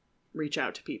reach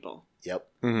out to people. Yep.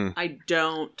 Mm-hmm. I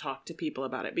don't talk to people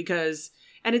about it because,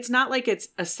 and it's not like it's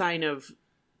a sign of,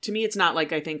 to me, it's not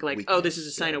like I think like, weakness, oh, this is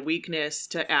a sign of weakness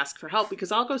to ask for help,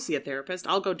 because I'll go see a therapist.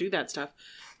 I'll go do that stuff.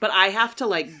 But I have to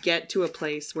like get to a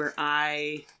place where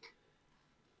I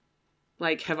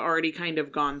like have already kind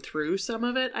of gone through some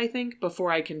of it, I think,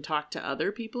 before I can talk to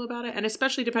other people about it. And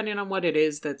especially depending on what it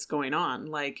is that's going on.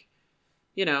 Like,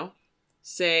 you know,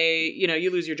 say, you know,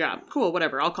 you lose your job. Cool,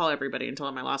 whatever. I'll call everybody and tell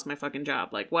them I lost my fucking job.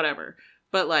 Like, whatever.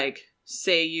 But like,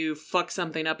 say you fuck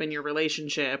something up in your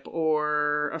relationship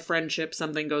or a friendship,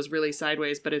 something goes really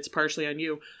sideways, but it's partially on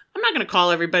you. I'm not going to call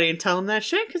everybody and tell them that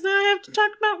shit, because then I have to talk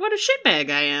about what a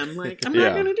shitbag I am. Like, I'm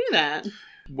not going to do that.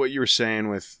 What you were saying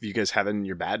with you guys having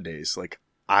your bad days, like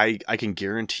I can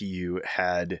guarantee you,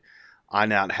 had I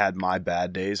not had my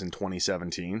bad days in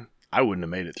 2017, I wouldn't have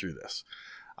made it through this.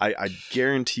 I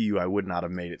guarantee you I would not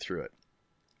have made it through it.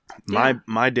 Yeah.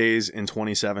 My days in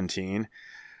 2017,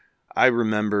 I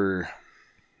remember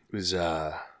it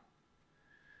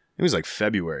was like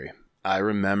February. I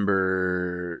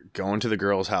remember going to the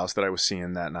girl's house that I was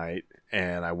seeing that night,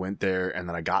 and I went there, and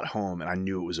then I got home and I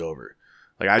knew it was over.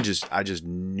 Like I just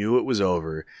knew it was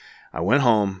over. I went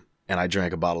home and I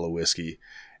drank a bottle of whiskey,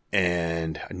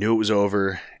 and I knew it was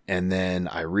over. And then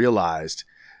I realized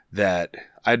that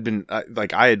I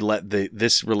had let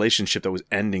this relationship that was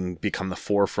ending become the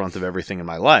forefront of everything in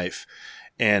my life.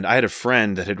 And I had a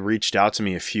friend that had reached out to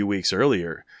me a few weeks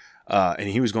earlier, and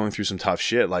he was going through some tough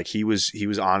shit. Like he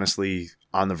was honestly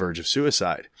on the verge of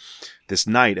suicide. This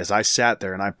night, as I sat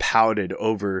there and I pouted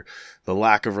over the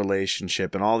lack of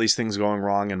relationship and all these things going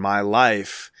wrong in my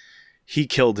life, he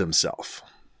killed himself.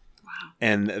 Wow.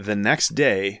 And the next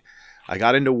day, I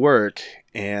got into work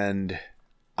and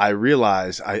I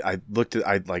realized I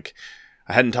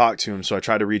hadn't talked to him, so I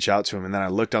tried to reach out to him, and then I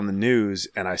looked on the news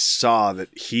and I saw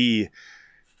that he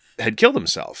had killed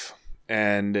himself.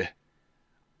 And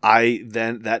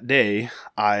that day,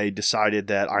 I decided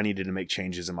that I needed to make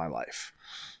changes in my life.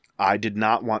 I did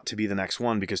not want to be the next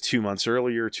one because 3 months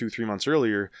earlier,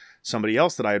 somebody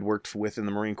else that I had worked with in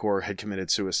the Marine Corps had committed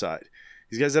suicide.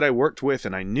 These guys that I worked with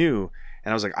and I knew,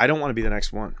 and I was like, I don't want to be the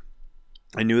next one.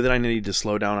 I knew that I needed to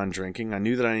slow down on drinking. I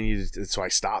knew that I needed to, so I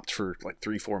stopped for like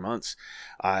 3-4 months.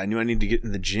 I knew I needed to get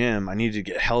in the gym. I needed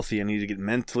to get healthy. I needed to get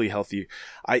mentally healthy.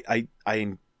 I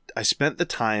spent the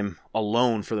time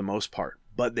alone for the most part,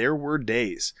 but there were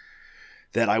days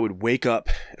that I would wake up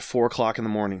at 4 o'clock in the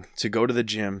morning to go to the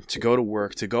gym, to go to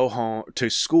work, to go home, to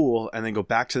school, and then go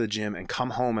back to the gym and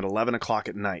come home at 11 o'clock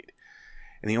at night.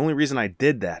 And the only reason I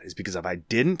did that is because if I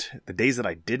didn't, the days that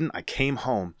I didn't, I came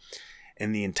home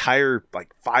and the entire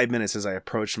 5 minutes as I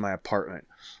approached my apartment,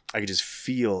 I could just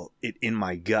feel it in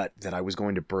my gut that I was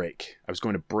going to break. I was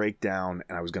going to break down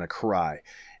and I was going to cry.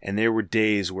 And there were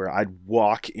days where I'd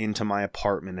walk into my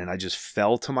apartment and I just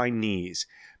fell to my knees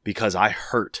because I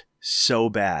hurt so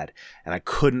bad and I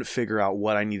couldn't figure out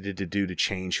what I needed to do to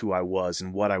change who I was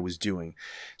and what I was doing.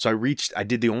 So I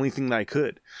did the only thing that I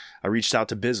could. I reached out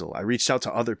to Bizzle. I reached out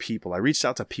to other people. I reached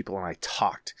out to people and I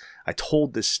talked. I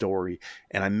told this story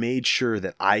and I made sure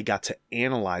that I got to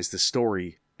analyze the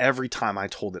story every time I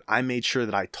told it. I made sure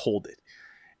that I told it.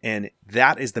 And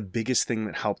that is the biggest thing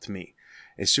that helped me.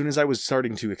 As soon as I was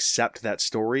starting to accept that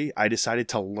story, I decided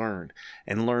to learn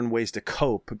ways to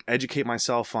cope, educate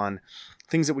myself on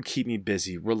things that would keep me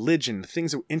busy, religion,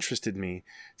 things that interested me,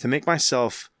 to make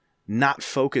myself not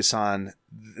focus on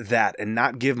that and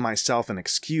not give myself an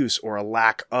excuse or a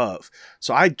lack of.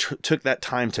 So I took that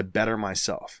time to better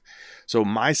myself. So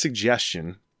my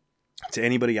suggestion to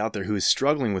anybody out there who is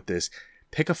struggling with this,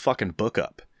 pick a fucking book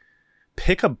up.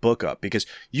 Pick a book up, because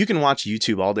you can watch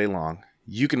YouTube all day long.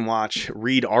 You can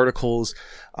read articles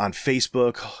on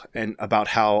Facebook and about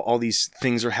how all these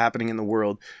things are happening in the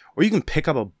world, or you can pick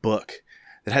up a book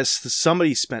that has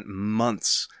somebody spent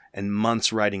months and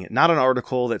months writing it. Not an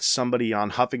article that somebody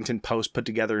on Huffington Post put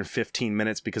together in 15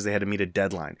 minutes because they had to meet a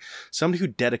deadline. Somebody who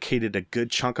dedicated a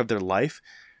good chunk of their life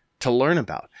to learn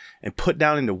about and put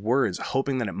down into words,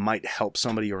 hoping that it might help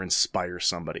somebody or inspire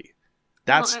somebody.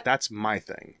 That's my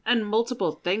thing. And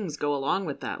multiple things go along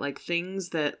with that. Like things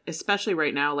that, especially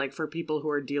right now, like for people who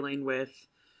are dealing with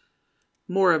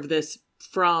more of this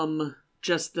from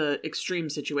just the extreme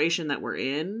situation that we're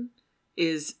in,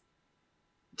 is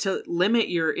to limit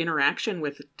your interaction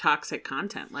with toxic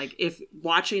content. Like if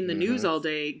watching the news all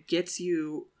day gets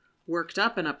you worked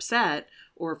up and upset,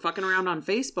 or fucking around on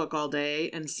Facebook all day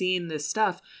and seeing this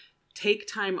stuff, take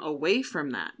time away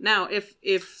from that. Now, if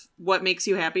what makes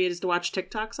you happy is to watch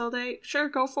TikToks all day, sure,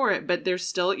 go for it. But you're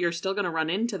still going to run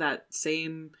into that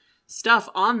same stuff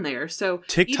on there. So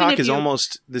TikTok is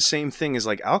almost the same thing as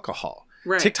like alcohol.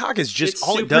 Right. TikTok is just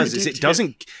all it does is it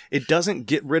doesn't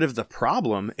get rid of the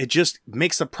problem. It just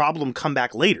makes the problem come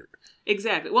back later.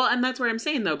 Exactly. Well, and that's where I'm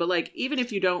saying though, but like, even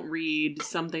if you don't read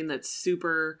something that's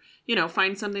super,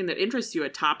 find something that interests you, a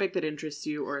topic that interests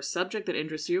you, or a subject that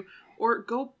interests you, or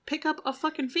go pick up a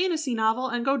fucking fantasy novel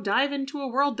and go dive into a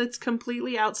world that's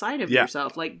completely outside of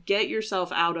yourself. Like, get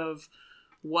yourself out of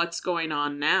what's going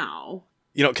on now.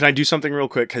 Can I do something real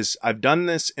quick? Because I've done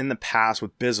this in the past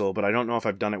with Bizzle, but I don't know if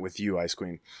I've done it with you, Ice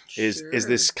Queen. Is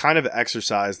this kind of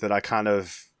exercise that I kind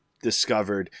of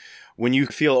discovered when you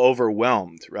feel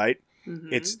overwhelmed, right? Mm-hmm.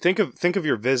 It's think of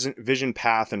your vision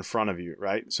path in front of you,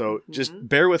 right? So just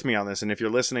bear with me on this, and if you're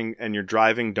listening and you're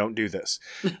driving, don't do this.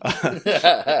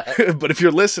 But if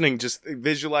you're listening, just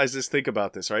visualize this, think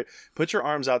about this, right? Put your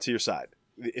arms out to your side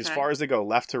as far as they go,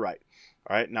 left to right.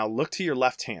 All right, now look to your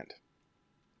left hand.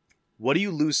 What do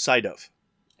you lose sight of?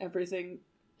 Everything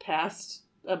past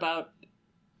about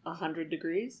 100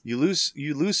 degrees. You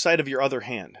lose sight of your other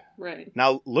hand. Right.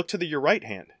 Now look to your right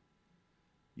hand.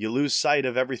 You lose sight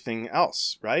of everything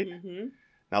else, right? Mm-hmm.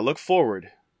 Now look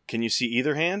forward. Can you see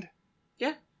either hand?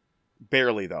 Yeah.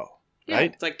 Barely, though. Yeah,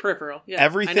 right? It's like peripheral. Yeah.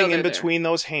 Everything in between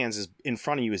those hands is in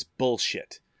front of you is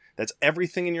bullshit. That's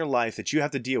everything in your life that you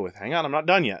have to deal with. Hang on, I'm not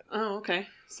done yet. Oh, okay.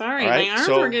 Sorry, right? My arms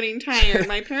were getting tired.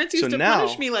 My parents used to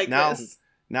punish me like this.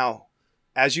 Now,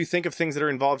 as you think of things that are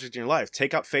involved in your life,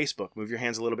 take out Facebook. Move your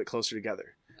hands a little bit closer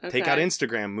together. Okay. Take out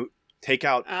Instagram. Take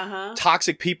out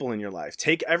toxic people in your life.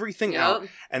 Take everything out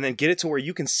and then get it to where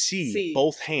you can see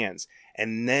both hands.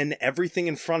 And then everything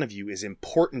in front of you is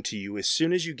important to you. As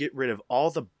soon as you get rid of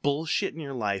all the bullshit in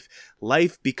your life,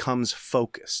 life becomes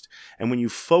focused. And when you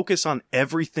focus on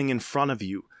everything in front of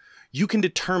you, you can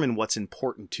determine what's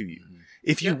important to you. Mm-hmm.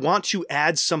 If you want to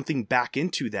add something back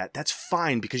into that, that's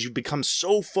fine, because you've become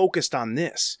so focused on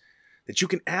this that you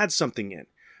can add something in.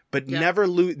 But Yeah.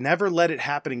 never let it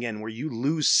happen again where you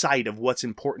lose sight of what's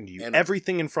important to you. And-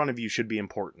 Everything in front of you should be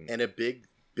important. And a big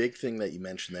thing that you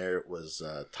mentioned there was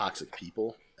toxic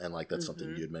people, and like that's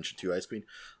something you had mentioned too, Ice Queen.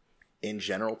 In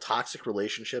general, toxic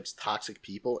relationships, toxic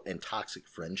people, and toxic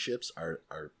friendships are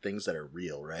things that are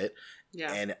real, right?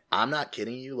 Yeah. And I'm not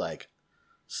kidding you. Like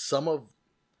some of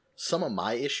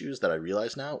my issues that I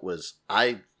realize now was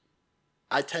I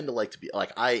tend to like to be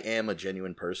like, I am a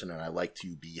genuine person and I like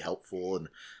to be helpful, and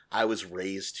I was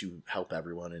raised to help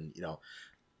everyone, and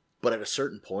but at a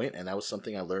certain point, and that was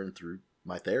something I learned through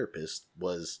my therapist,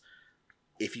 was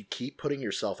if you keep putting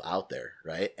yourself out there,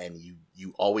 right, and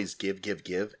you always give,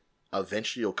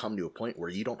 eventually you'll come to a point where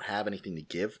you don't have anything to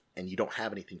give and you don't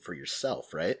have anything for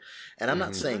yourself, right? And I'm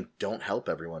not saying don't help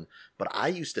everyone, but I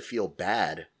used to feel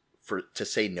bad to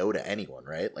say no to anyone,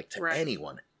 right? Like to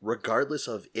anyone, regardless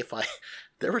of if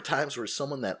there were times where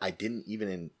someone that I didn't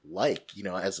even like,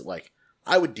 as like,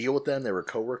 I would deal with them, they were a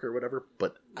coworker or whatever,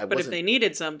 but if they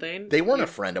needed something, they weren't a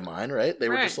friend of mine, right? They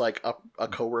were Right. just like a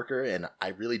coworker, and I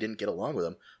really didn't get along with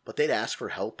them, but they'd ask for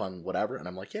help on whatever, and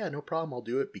I'm like, yeah, no problem, I'll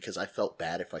do it, because I felt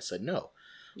bad if I said no.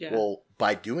 Yeah. Well,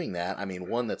 by doing that, I mean,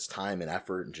 one, that's time and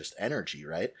effort and just energy,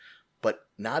 right? But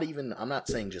not even, I'm not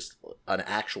saying just an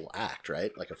actual act,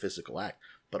 right? Like a physical act,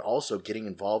 but also getting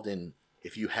involved in,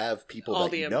 if you have people all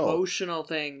that the you know, emotional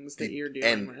things that you're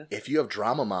dealing with. if you have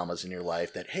drama mamas in your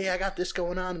life that, hey, I got this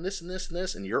going on and this and this and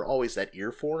this, and you're always that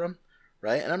ear for them,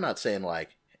 right? And I'm not saying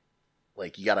like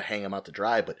you got to hang them out to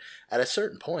dry, but at a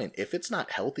certain point, if it's not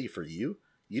healthy for you,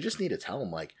 you just need to tell them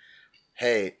like,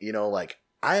 hey, like,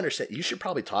 I understand, you should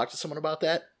probably talk to someone about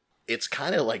that. It's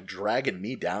kind of like dragging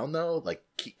me down though, like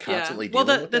keep constantly dealing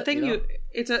with the that, thing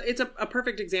it's a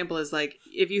perfect example is like,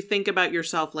 if you think about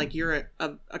yourself like you're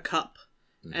a cup.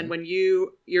 Mm-hmm. And when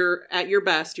you're at your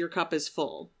best, your cup is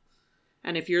full.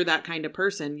 And if you're that kind of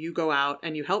person, you go out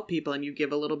and you help people and you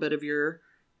give a little bit of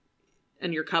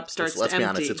and your cup starts to empty. Let's be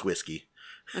honest, it's whiskey.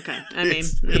 Okay. I mean,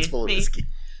 it's full of whiskey.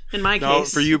 In my No,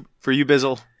 case. for you,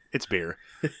 Bizzle, it's beer.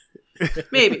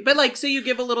 Maybe. But like, so you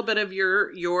give a little bit of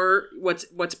your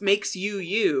what makes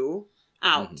you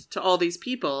out to all these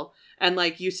people. And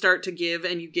like, you start to give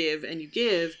and you give and you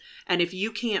give. And if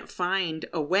you can't find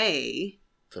a way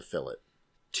to fill it,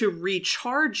 to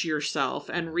recharge yourself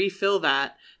and refill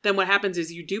that, then what happens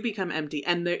is you do become empty.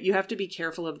 And you have to be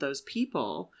careful of those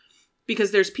people,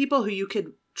 because there's people who you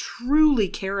could truly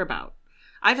care about.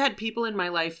 I've had people in my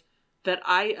life that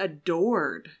I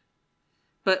adored,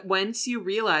 but once you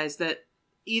realize that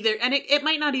either, and it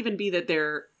might not even be that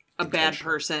they're a bad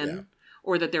person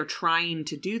or that they're trying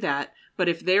to do that, but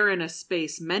if they're in a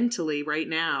space mentally right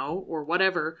now or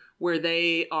whatever, where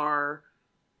they are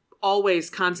always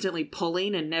constantly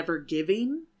pulling and never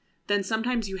giving, then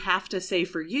sometimes you have to say,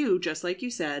 for you, just like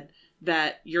you said,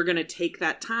 that you're going to take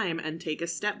that time and take a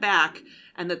step back,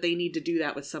 and that they need to do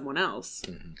that with someone else.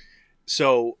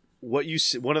 So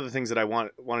one of the things that I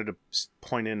wanted to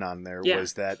point in on there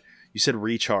was that you said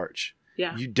recharge.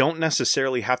 Yeah. You don't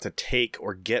necessarily have to take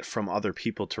or get from other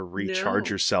people to recharge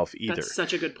yourself either. That's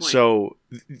such a good point. So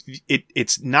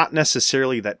it's not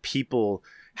necessarily that people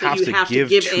have to give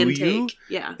to and you. take.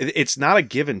 Yeah. It's not a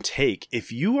give and take.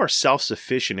 If you are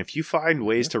self-sufficient, if you find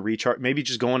ways to recharge, maybe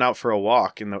just going out for a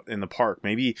walk in the park,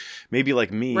 maybe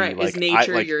like me, right? like Is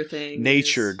nature your thing?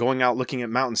 Nature, going out, looking at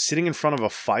mountains, sitting in front of a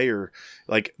fire,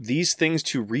 like these things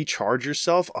to recharge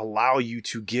yourself allow you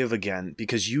to give again,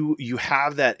 because you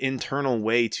have that internal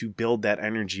way to build that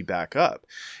energy back up.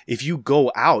 If you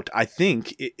go out, I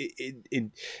think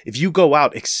if you go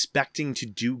out expecting to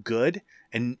do good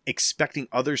and expecting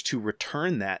others to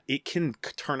return that, it can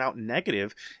turn out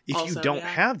negative if you don't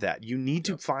have that. You need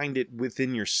to find it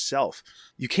within yourself.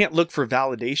 You can't look for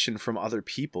validation from other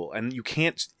people, and you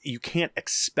can't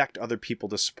expect other people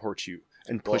to support you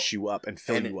and push you up and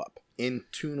fill you up. In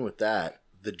tune with that,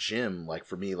 the gym, like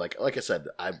for me, like I said,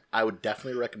 I would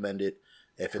definitely recommend it.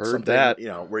 If it's something,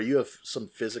 where you have some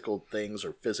physical things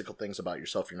about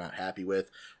yourself you're not happy with,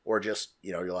 or just,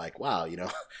 you're like, wow,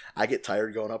 I get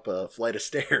tired going up a flight of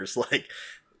stairs. Like,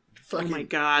 fucking... Oh my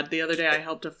God. The other day I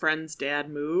helped a friend's dad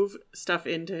move stuff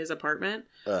into his apartment.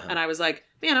 And I was like,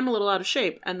 man, I'm a little out of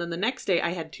shape. And then the next day I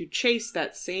had to chase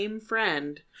that same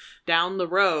friend down the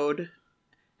road,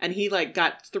 and he like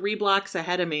got 3 blocks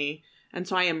ahead of me. And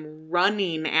so I am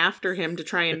running after him to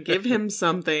try and give him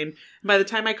something. By the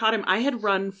time I caught him, I had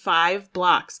run 5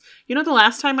 blocks. You know, the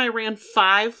last time I ran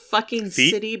 5 fucking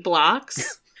city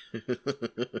blocks,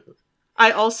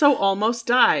 I also almost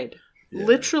died. Yeah.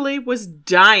 Literally was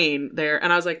dying there.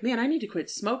 And I was like, man, I need to quit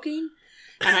smoking.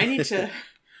 And I need to,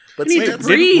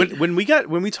 breathe. When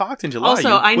we talked in July,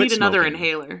 also, I need another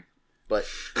inhaler. But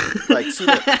like, see,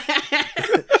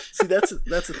 that's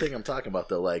the thing I'm talking about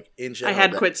though. Like in general, I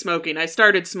had quit smoking. I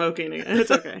started smoking.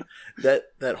 It's okay.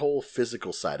 that whole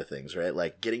physical side of things, right?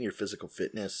 Like getting your physical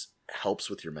fitness helps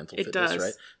with your mental fitness,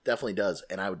 right? Definitely does,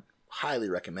 and I would highly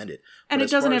recommend it. And it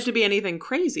doesn't have to be anything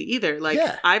crazy either. Like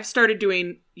I've started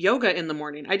doing yoga in the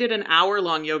morning. I did an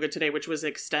hour-long yoga today, which was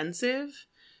extensive,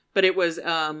 but it was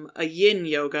a yin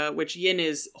yoga, which yin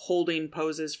is holding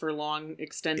poses for long,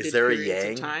 extended Is there a periods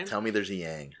yang? of time. Tell me there's a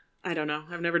yang. I don't know.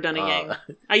 I've never done a yang.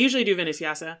 I usually do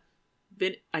vinyasa.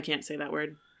 I can't say that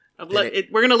word. We're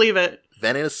going to leave it.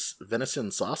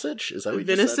 Venison sausage? Is that what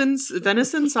you said?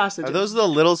 Venison sausage. Are those the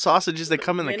little sausages that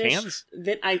come in the cans?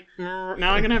 Now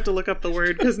I'm going to have to look up the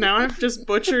word because now I've just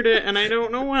butchered it and I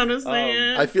don't know how to say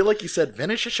it. I feel like you said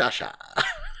Venishashasha.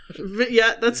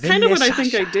 Yeah, that's kind of what I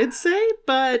think I did say,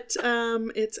 but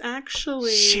it's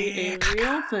actually a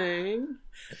real thing.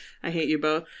 I hate you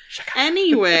both.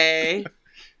 Anyway,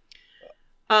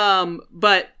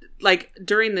 but like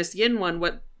during this yin one,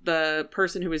 what the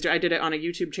person who was doing, I did it on a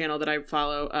YouTube channel that I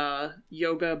follow,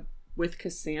 Yoga with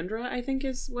Cassandra, I think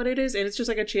is what it is, and it's just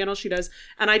like a channel she does,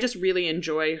 and I just really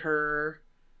enjoy her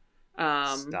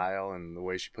style and the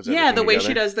way she puts the way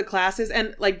she does the classes.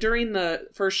 And like during the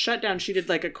first shutdown, she did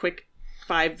like a quick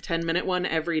 5-10 minute one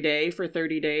every day for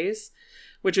 30 days,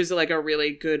 which is like a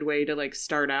really good way to like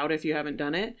start out if you haven't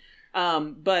done it.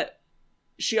 But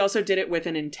she also did it with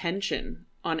an intention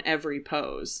on every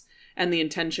pose, and the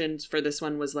intentions for this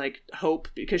one was like hope,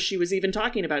 because she was even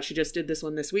talking about, she just did this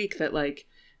one this week, that like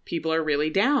people are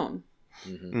really down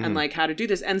and like how to do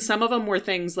this, and some of them were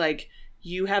things like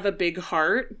you have a big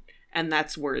heart and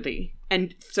that's worthy.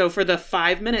 And so for the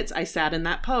 5 minutes I sat in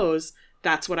that pose,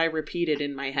 that's what I repeated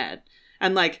in my head.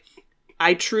 And like,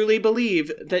 I truly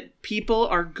believe that people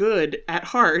are good at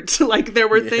heart. Like there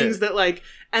were things that like,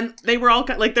 and they were all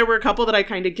like, there were a couple that I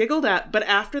kind of giggled at, but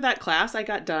after that class I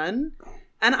got done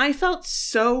and I felt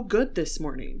so good this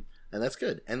morning. And that's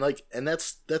good. And like, and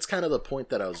that's kind of the point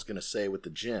that I was going to say with the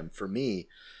gym. For me,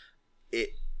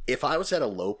 if I was at a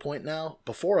low point now,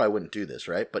 before I wouldn't do this,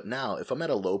 right? But now if I'm at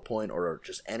a low point, or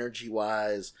just energy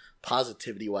wise,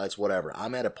 positivity wise, whatever,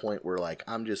 I'm at a point where like,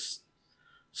 I'm just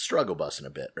struggle busting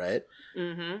a bit, right?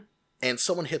 And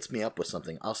someone hits me up with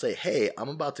something, I'll say, hey, I'm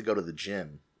about to go to the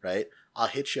gym, right? I'll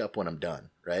hit you up when I'm done,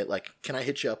 right? Like, can I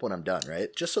hit you up when I'm done, right?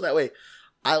 Just so that way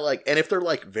I like, and if they're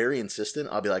like very insistent,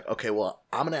 I'll be like, okay, well,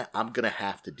 I'm gonna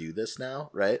have to do this now,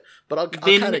 right? But I'll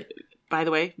kind of, by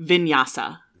the way,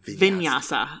 vinyasa.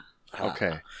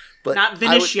 Okay. But not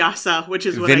Vinashyasa, which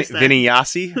is what I said.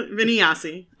 Vinyasi?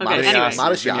 Vinyasi. Okay, anyway.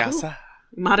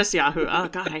 Modest Yahoo. Oh,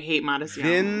 God, I hate Modest Yahoo.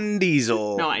 Vin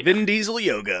Diesel. No, I don't. Vin Diesel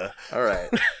yoga. All right.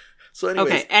 So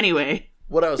anyway.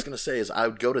 What I was going to say is I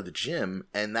would go to the gym,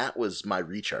 and that was my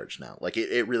recharge now. Like,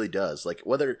 it really does. Like,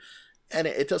 and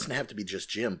it doesn't have to be just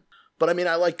gym. But, I mean,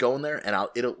 I like going there, and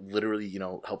it'll literally,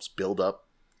 helps build up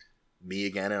me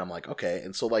again, and I'm like, okay.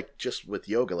 And so, like, just with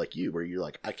yoga, like you, where you're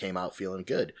like, I came out feeling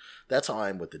good. That's how I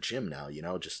am with the gym now,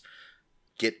 just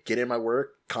get in my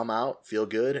work, come out, feel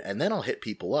good, and then I'll hit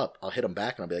people up. I'll hit them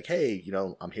back, and I'll be like, hey,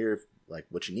 I'm here, like,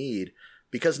 what you need,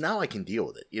 because now I can deal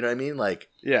with it. You know what I mean? Like,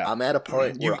 I'm at a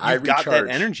point where I recharge. Got that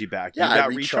energy back. Yeah, I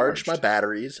recharged my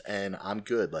batteries, and I'm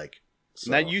good. Like, so.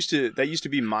 That used to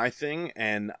be my thing,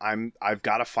 and I've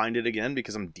got to find it again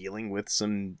because I'm dealing with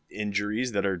some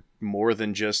injuries that are more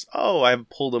than just I've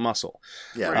pulled a muscle.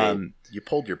 Yeah, you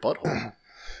pulled your butthole.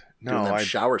 No, I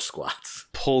shower squats.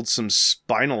 Pulled some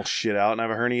spinal shit out, and I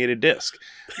have a herniated disc.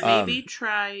 Maybe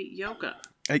try yoga.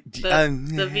 The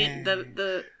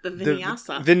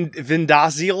vinyasa.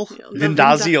 Vindasial.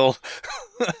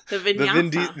 The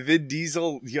vinyasa. Vin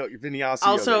Diesel vinyasa.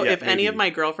 Also, if any of my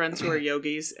girlfriends who are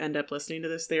yogis end up listening to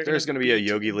this, there's going to be a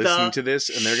yogi listening to this,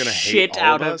 and they're going to hate shit all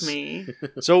out of of me.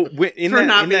 So in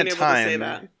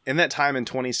that time in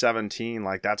 2017,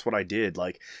 like that's what I did.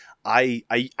 Like I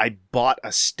bought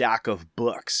a stack of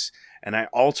books, and I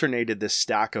alternated this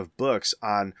stack of books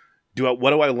on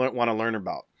what do I want to learn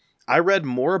about. I read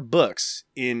more books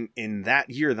in that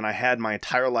year than I had my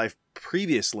entire life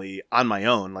previously on my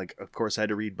own. Like, of course, I had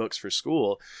to read books for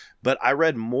school, but I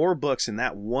read more books in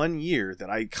that 1 year that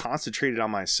I concentrated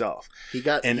on myself. He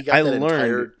got that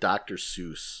entire Dr.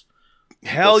 Seuss.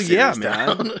 Hell yeah,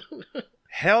 man.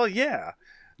 Hell yeah.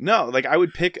 No, like I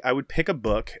would pick a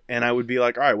book, and I would be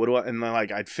like, all right, what do I, and then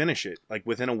like I'd finish it like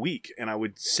within a week, and I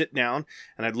would sit down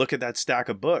and I'd look at that stack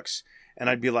of books, and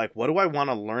I'd be like, what do I want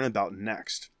to learn about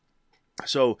next?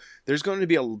 So there's going to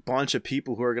be a bunch of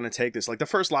people who are going to take this. Like the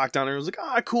first lockdown, it was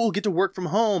like, cool, get to work from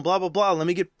home, blah, blah, blah. Let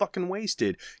me get fucking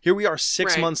wasted. Here we are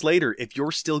 6 Right. months later. If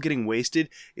you're still getting wasted,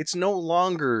 it's no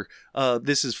longer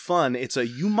this is fun. It's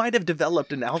you might have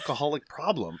developed an alcoholic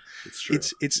problem. It's true.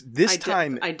 It's this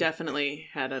time. I definitely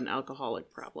had an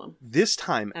alcoholic problem. This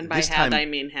time. And by this had, time, I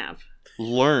mean have.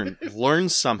 learn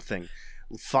something.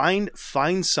 Find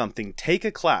something, take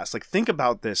a class. Like, think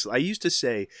about this. I used to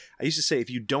say if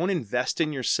you don't invest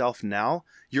in yourself now,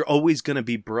 you're always going to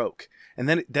be broke. And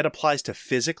then that applies to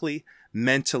physically,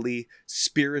 mentally,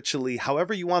 spiritually,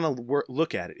 however you want to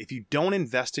look at it. If you don't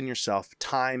invest in yourself,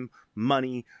 time,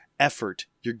 money, effort,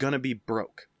 you're going to be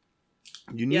broke.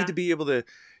 You need to be able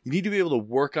to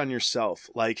work on yourself.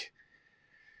 Like,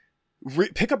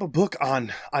 pick up a book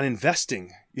on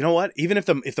investing. You know what? Even if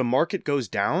the market goes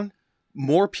down,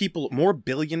 more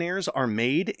billionaires are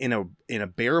made in a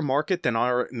bear market than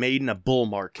are made in a bull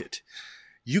market.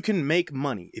 You can make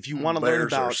money if you want to learn about.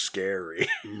 Bears are scary.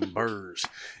 Bears.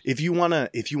 If you want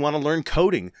to learn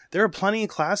coding, there are plenty of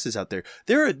classes out there.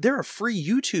 There are free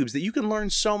YouTubes that you can learn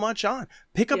so much on.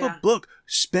 Pick up a book.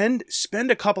 Spend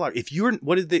a couple hours. If you're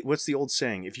what's the old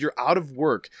saying? If you're out of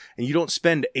work and you don't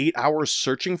spend 8 hours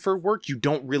searching for work, you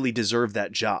don't really deserve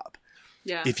that job.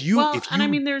 Yeah. And I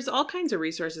mean, there's all kinds of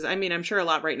resources. I mean, I'm sure a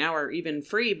lot right now are even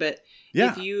free, but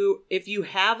yeah. if you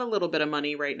have a little bit of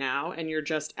money right now and you're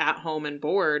just at home and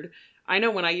bored, I know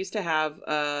when I used to have,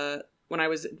 when I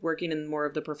was working in more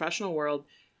of the professional world,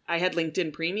 I had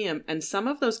LinkedIn Premium, and some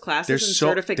of those classes and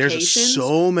certifications. There's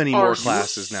so many more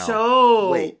classes now.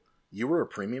 Wait, you were a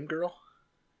premium girl?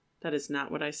 That is not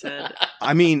what I said.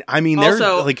 I mean,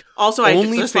 also, like I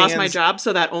just lost my job,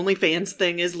 so that OnlyFans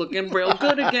thing is looking real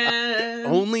good again.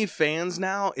 OnlyFans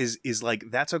now is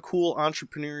like, that's a cool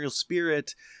entrepreneurial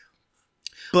spirit.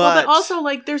 But also,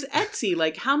 like, there's Etsy.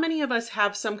 Like, how many of us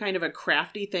have some kind of a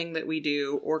crafty thing that we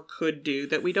do or could do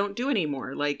that we don't do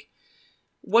anymore? Like,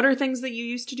 what are things that you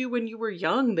used to do when you were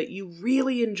young that you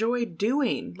really enjoyed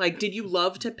doing? Like, did you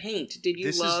love to paint? Did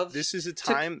you this is a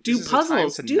time to do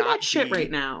puzzles? Do that shit right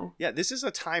now. Yeah, this is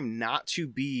a time not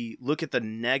to look at the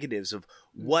negatives of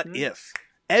what if.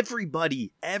 Everybody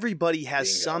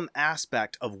has some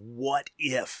aspect of what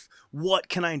if. What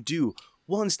can I do?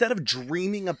 Well, instead of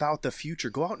dreaming about the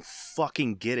future, go out and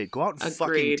fucking get it. Go out and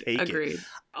fucking take it.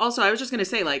 Also, I was just going to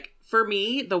say, like, for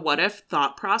me, the what if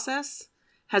thought process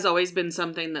has always been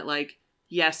something that, like,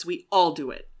 yes, we all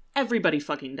do it. Everybody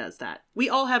fucking does that. We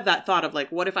all have that thought of, like,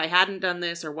 what if I hadn't done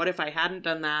this or what if I hadn't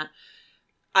done that?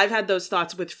 I've had those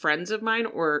thoughts with friends of mine,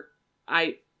 or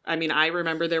I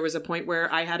remember there was a point where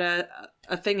I had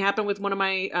a thing happen with one of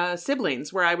my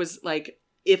siblings where I was like,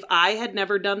 if I had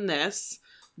never done this,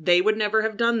 they would never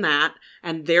have done that,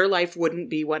 and their life wouldn't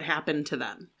be what happened to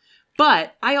them.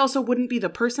 But I also wouldn't be the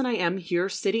person I am here,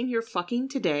 sitting here fucking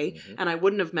today, and I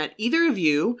wouldn't have met either of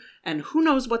you, and who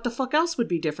knows what the fuck else would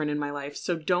be different in my life.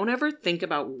 So don't ever think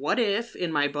about what if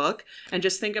in my book, and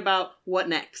just think about what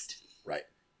next. Right.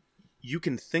 You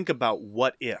can think about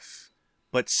what if,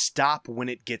 but stop when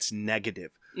it gets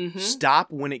negative. Mm-hmm. Stop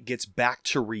when it gets back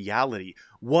to reality.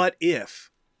 What if?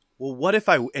 Well,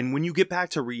 and when you get back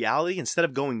to reality, instead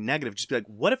of going negative, just be like,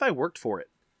 what if I worked for it?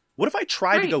 What if I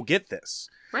tried to go get this?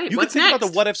 Right. You What's can think next?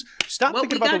 about the what ifs. Stop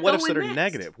thinking about the what ifs that are next?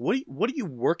 negative. What are you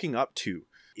working up to?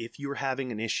 If you're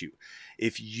having an issue,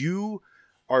 if you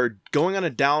are going on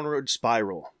a downward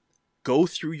spiral, go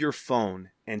through your phone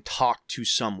and talk to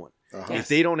someone. Uh-huh. If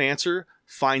they don't answer,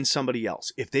 find somebody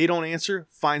else. If they don't answer,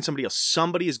 find somebody else.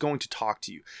 Somebody is going to talk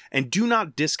to you. And do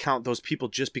not discount those people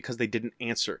just because they didn't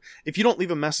answer. If you don't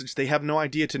leave a message, they have no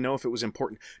idea to know if it was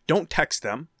important. Don't text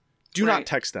them. Do not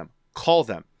text them. Call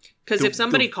them. Because if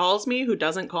somebody calls me who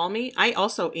doesn't call me, I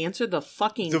also answer the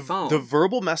fucking phone. The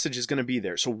verbal message is going to be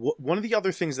there. So one of the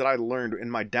other things that I learned in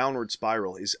my downward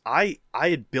spiral is I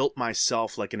had built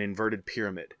myself like an inverted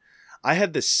pyramid. I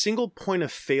had this single point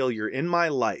of failure in my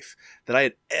life that I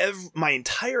had my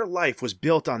entire life was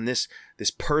built on this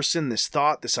person, this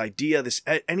thought, this idea, this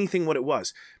anything what it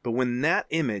was. But when that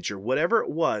image or whatever it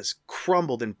was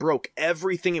crumbled and broke,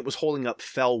 everything it was holding up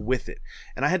fell with it.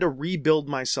 And I had to rebuild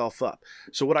myself up.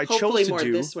 So what I chose to do... Hopefully more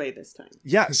this way this time.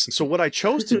 Yes. So what I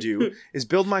chose to do is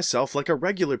build myself like a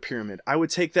regular pyramid. I would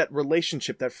take that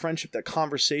relationship, that friendship, that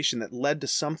conversation that led to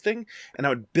something, and I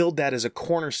would build that as a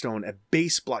cornerstone, a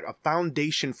base block, a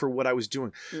foundation for what I was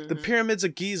doing. Mm-hmm. The pyramids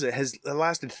of Giza has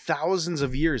lasted thousands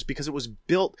of years because it was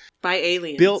built... by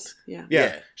aliens.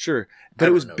 Yeah, sure. But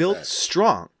it was built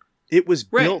strong. It was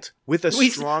built with a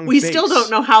strong base. We base. still don't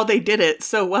know how they did it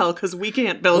so well because we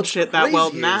can't build shit that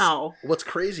well now. What's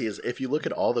crazy is if you look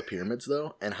at all the pyramids,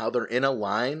 though, and how they're in a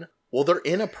line Well, they're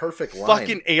in a perfect line.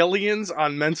 Fucking aliens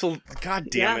on mental. God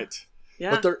damn Yeah. it.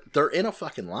 Yeah. But they're in a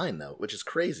fucking line though, which is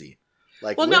crazy.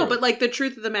 Like, well, no, literally. but like the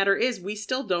truth of the matter is, we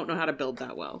still don't know how to build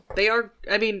that well. They are.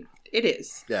 I mean, it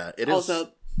is. Yeah, it is.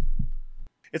 Also,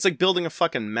 It's like building a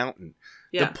fucking mountain.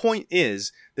 yeah. The point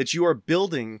is that you are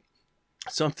building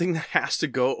something that has to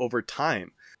go over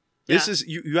time. This Yeah. is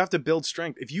you have to build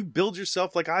strength. If you build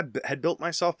yourself like I had built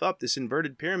myself up, this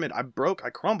inverted pyramid, I broke, I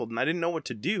crumbled, and I didn't know what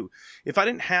to do. If I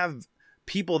didn't have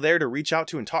people there to reach out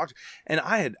to and talk to, and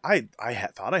I had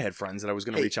thought I had friends that I was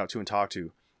going to reach out to and talk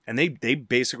to, and they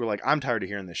basically were like, I'm tired of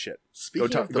hearing this shit.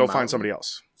 Speaking of the Go mountain, find somebody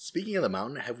else. Speaking of the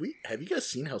mountain, have you guys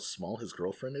seen how small his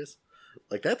girlfriend is?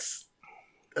 Like that's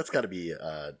got to be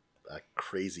a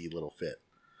crazy little fit.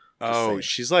 Oh,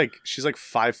 she's like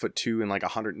 5'2" and like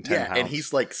 110 Yeah, pounds. and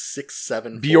he's like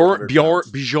 6'7". Bjorn 400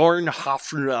 pounds.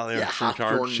 Hafner. Yeah,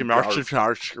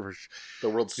 Hafthorn the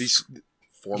world's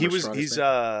former he's strongest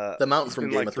man. The mountain he's from been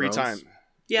Game like of 3 Thrones. times.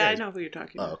 Yeah, I he's- know who you're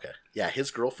talking Oh, about. okay. Yeah,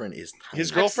 his girlfriend is tiny. His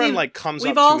girlfriend seen- like comes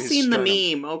We've up all to his seen sternum.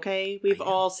 the meme, okay? We've Yeah.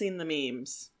 all seen the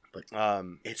memes.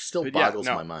 It still but yeah, boggles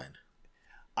no. my mind.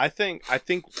 I think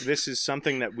this is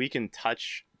something that we can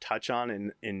touch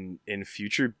on in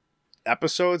future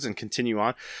episodes and continue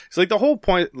on. It's like the whole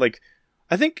point, like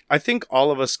I think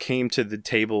all of us came to the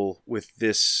table with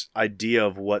this idea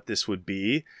of what this would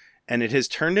be, and it has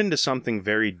turned into something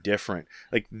very different.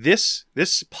 Like this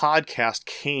podcast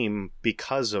came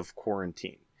because of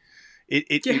quarantine.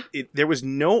 There was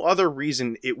no other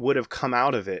reason it would have come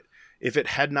out of it if it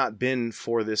had not been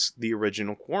for the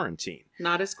original quarantine.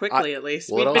 Not as quickly, at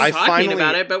least. well, We've been I talking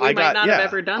about it, but we might not have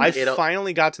ever done I it.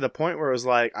 finally got to the point where it was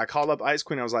like, I called up Ice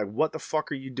Queen. I was like, what the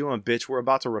fuck are you doing, bitch? We're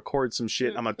about to record some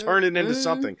shit. I'm going to turn it into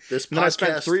something. This And then I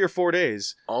spent podcast 3 or 4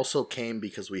 days. also came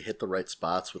because we hit the right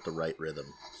spots with the right rhythm.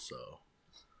 So,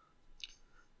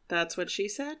 That's what she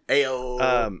said?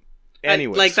 ayo.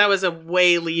 Anyways. Like, that was a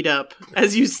way lead up.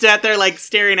 As you sat there, like,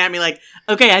 staring at me like,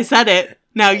 okay, I said it.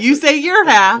 Now you say your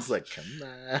I half. was like, come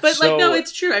on. But like, no, So-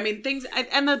 it's true. I mean, things,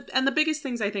 and the biggest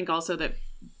things I think also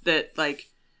that like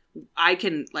I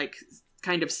can like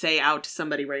kind of say out to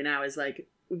somebody right now is like,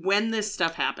 when this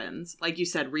stuff happens, like you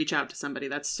said, reach out to somebody.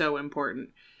 That's so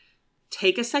important.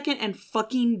 Take a second and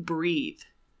fucking breathe.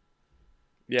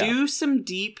 Yeah. Do some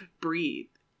deep breathe.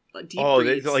 Deep Oh,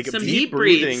 breathes. like Some deep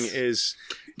breathing breathes. is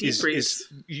Deep breathes.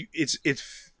 it's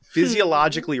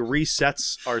physiologically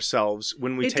resets ourselves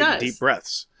when we It take does. deep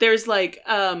breaths. There's like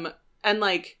and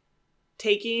like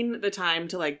taking the time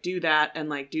to like do that and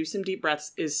like do some deep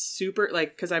breaths is super,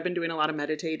 like, because I've been doing a lot of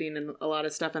meditating and a lot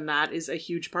of stuff, and that is a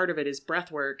huge part of it is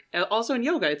breath work. Also in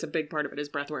yoga, it's a big part of it is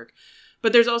breath work.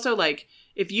 But there's also like,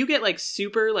 if you get like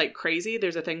super like crazy,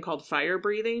 there's a thing called fire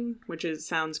breathing, which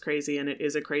sounds crazy, and it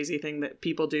is a crazy thing that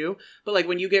people do. But like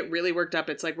when you get really worked up,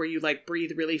 it's like where you like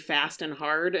breathe really fast and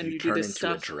hard, and you do turn this into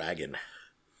stuff. a dragon.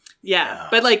 Yeah,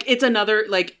 but like it's another,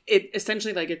 like, it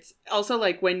essentially, like, it's also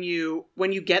like when you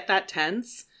get that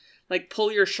tense, like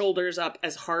pull your shoulders up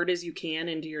as hard as you can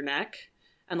into your neck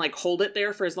and like hold it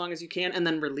there for as long as you can and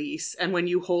then release. And when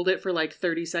you hold it for like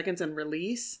 30 seconds and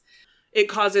release, it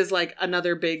causes like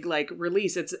another big like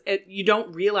release. You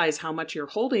don't realize how much you're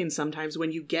holding sometimes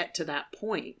when you get to that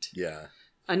point. Yeah.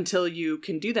 Until you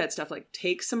can do that stuff, like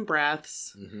take some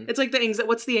breaths. Mm-hmm. It's like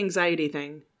what's the anxiety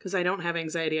thing? Because I don't have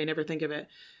anxiety. I never think of it.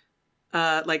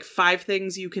 Like 5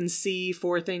 things you can see,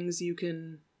 4 things you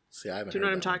can. See, I haven't. Do you know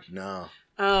heard what I'm that talking? one. No.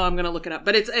 Oh, I'm gonna look it up.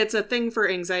 But it's a thing for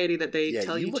anxiety that they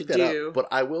tell you to look that do. up, but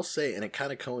I will say, and it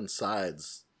kind of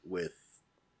coincides with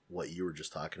what you were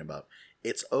just talking about.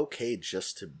 It's okay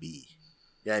just to be.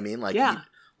 Yeah, I mean, like, Yeah.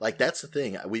 like that's the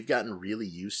thing. We've gotten really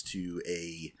used to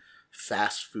a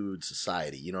fast food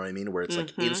society. You know what I mean? Where it's like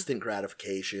Mhm. instant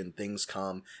gratification. Things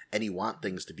come, and you want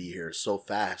things to be here so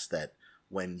fast that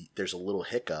when there's a little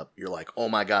hiccup, you're like, "Oh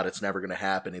my god, it's never going to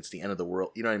happen. It's the end of the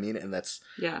world." You know what I mean? And that's.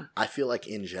 Yeah. I feel like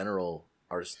in general,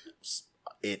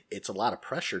 it's a lot of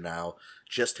pressure now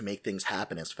just to make things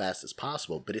happen as fast as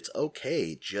possible. But it's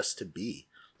okay just to be.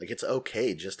 Like, it's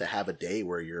okay just to have a day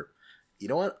where you're, you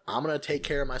know what? I'm going to take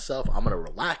care of myself. I'm going to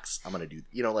relax. I'm going to do,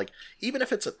 you know, like, even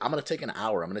if I'm going to take an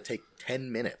hour, I'm going to take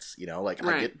 10 minutes, you know, like,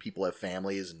 Right. I get people have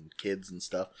families and kids and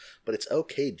stuff, but it's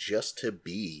okay just to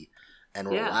be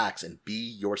and Yeah. relax and be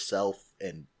yourself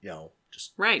and, you know,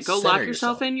 just Right. Go center lock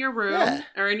yourself in your room Yeah.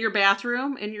 or in your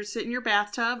bathroom and you're sit in your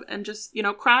bathtub and just,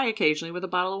 cry occasionally with a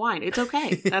bottle of wine. It's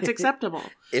okay. That's acceptable.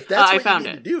 If that's I what found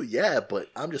you need it. to do, yeah. But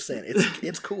I'm just saying,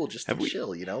 it's cool just to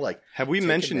chill, you know. Like, Have we take a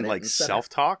mentioned minute like and center.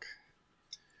 self-talk?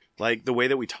 like the way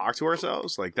that we talk to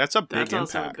ourselves, like that's a big That's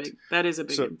impact. also that is a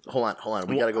big impact. Hold on.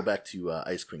 We got to go back to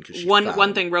Ice Queen because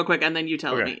One thing real quick, and then you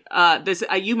tell Okay. me. This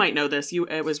you might know this.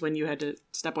 It was when you had to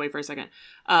step away for a second.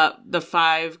 The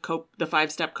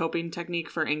 5-step coping technique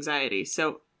for anxiety.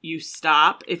 So you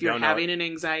stop if you're having an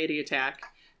anxiety attack.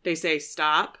 They say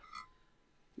stop,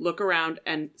 look around,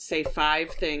 and say 5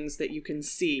 things that you can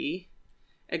see.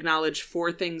 Acknowledge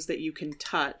 4 things that you can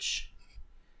touch,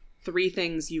 3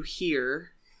 things you hear,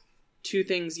 2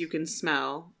 things you can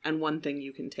smell, and 1 thing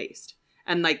you can taste.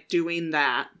 And like doing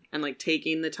that and like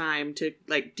taking the time to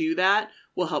like do that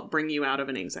will help bring you out of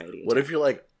an anxiety attack. What if you're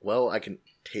like, well, I can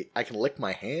lick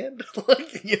my hand?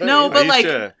 Like, you know No, what I mean? but I used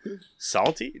like- to,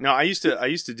 salty. No, I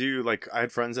used to do like I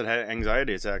had friends that had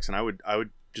anxiety attacks, and I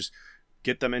would just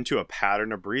get them into a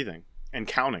pattern of breathing and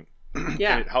counting.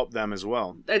 Yeah. And it helped them as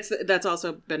well. That's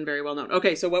also been very well known.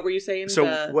 Okay, so what were you saying?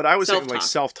 So what I was saying, like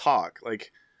self-talk. self-talk,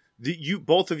 like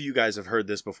both of you guys have heard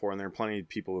this before, and there are plenty of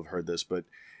people who've heard this, but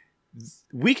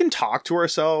we can talk to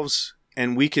ourselves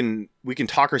and we can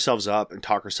talk ourselves up and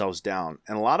talk ourselves down.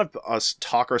 And a lot of us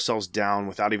talk ourselves down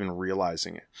without even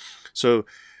realizing it. So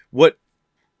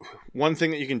one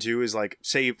thing that you can do is like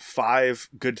say 5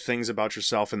 good things about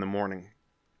yourself in the morning.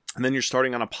 And then you're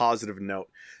starting on a positive note.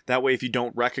 That way, if you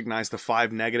don't recognize the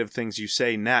 5 negative things you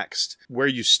say next, where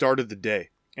you started the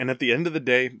day. And at the end of the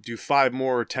day, do 5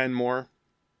 more or 10 more.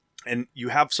 And you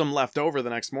have some left over the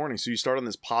next morning. So you start on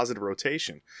this positive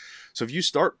rotation. So if you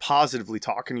start positively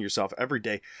talking to yourself every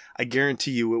day, I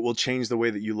guarantee you it will change the way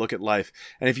that you look at life.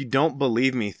 And if you don't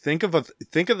believe me, think of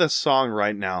the song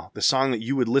right now, the song that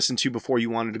you would listen to before you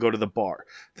wanted to go to the bar.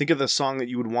 Think of the song that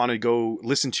you would want to go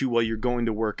listen to while you're going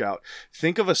to work out.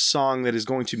 Think of a song that is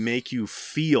going to make you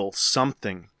feel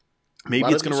something. Maybe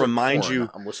it's going to remind you.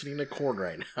 I'm listening to Korn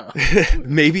right now.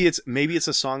 maybe it's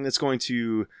a song that's going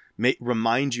to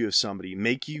remind you of somebody,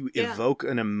 make you evoke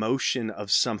an emotion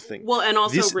of something. Well, and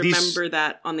also remember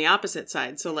that on the opposite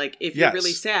side. So like if you're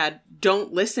really sad,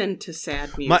 don't listen to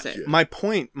sad music. My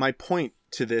point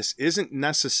to this isn't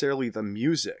necessarily the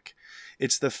music.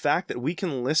 It's the fact that we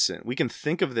can listen. We can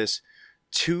think of this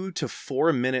 2 to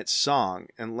 4 minute song,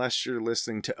 unless you're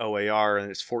listening to OAR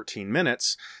and it's 14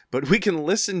 minutes, but we can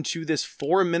listen to this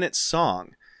 4-minute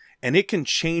song and it can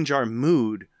change our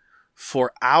mood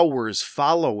for hours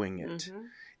following it. Mm-hmm.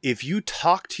 If you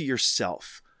talk to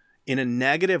yourself in a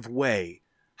negative way,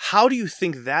 how do you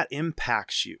think that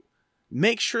impacts you?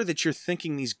 Make sure that you're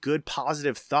thinking these good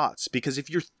positive thoughts, because if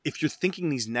you're thinking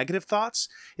these negative thoughts,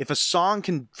 if a song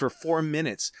can for 4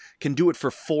 minutes can do it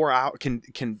for 4 hours,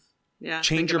 can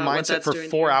change your mindset for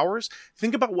 4 hours,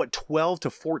 think about what 12 to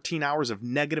 14 hours of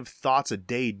negative thoughts a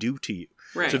day do to you.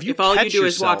 Right. So if all you do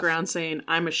is walk around saying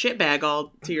 "I'm a shitbag"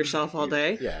 all to yourself all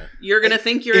day, you're gonna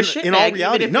think you're a shitbag.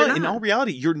 In all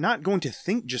reality, you're not going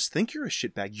to just think you're a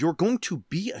shitbag. You're going to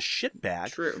be a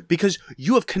shitbag. True. Because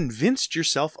you have convinced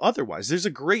yourself otherwise. There's a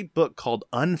great book called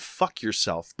 "Unfuck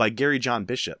Yourself" by Gary John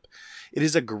Bishop. It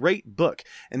is a great book,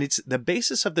 and it's the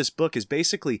basis of this book is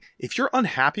basically if you're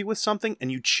unhappy with something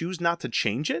and you choose not to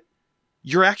change it,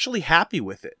 you're actually happy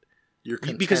with it. You're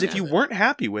content because if you weren't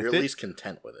happy with you're it, at least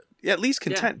content with it. At least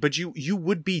content, but you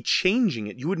would be changing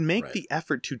it. You would make the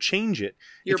effort to change it.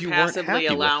 You're if you weren't passively happy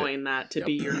allowing that to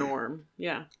be your norm.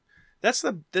 Yeah. That's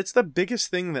the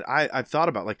biggest thing that I've thought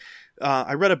about. Like,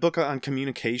 I read a book on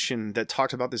communication that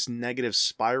talked about this negative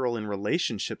spiral in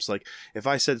relationships. Like, if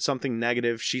I said something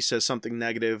negative, she says something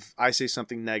negative, I say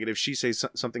something negative, she says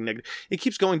something negative. It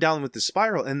keeps going down with the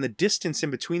spiral, and the distance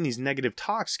in between these negative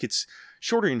talks gets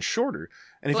shorter and shorter.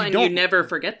 And if you never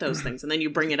forget those things, and then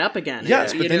you bring it up again.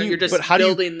 Yes, but then you're just but how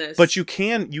building this. But you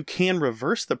can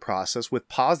reverse the process with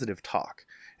positive talk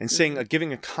and saying,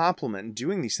 giving a compliment and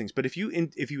doing these things. But if you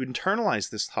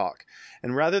internalize this talk,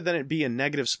 and rather than it be a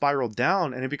negative spiral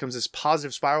down, and it becomes this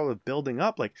positive spiral of building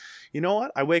up, like, you know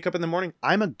what? I wake up in the morning,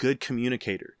 I'm a good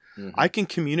communicator. Mm-hmm. I can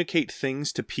communicate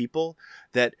things to people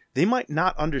that they might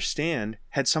not understand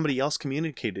had somebody else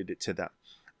communicated it to them.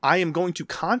 I am going to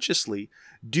consciously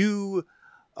do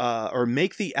or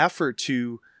make the effort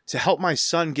to help my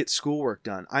son get schoolwork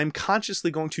done. I'm consciously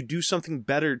going to do something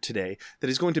better today that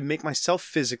is going to make myself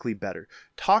physically better.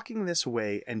 Talking this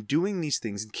way and doing these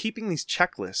things and keeping these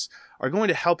checklists are going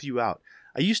to help you out.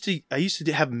 I used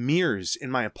to have mirrors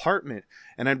in my apartment,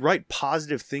 and I'd write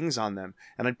positive things on them,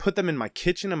 and I'd put them in my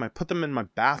kitchen and I'd put them in my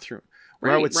bathroom.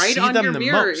 Where I would see them the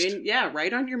most.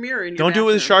 Right on your mirror. In your Don't do it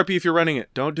with a bathroom. Sharpie if you're running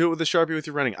it. Don't do it with a Sharpie if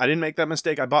you're running. I didn't make that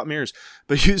mistake. I bought mirrors,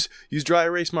 but use dry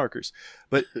erase markers.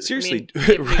 But seriously,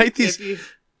 write these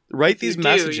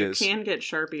messages. You can get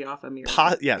Sharpie off a mirror.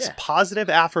 Positive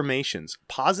affirmations.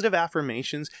 Positive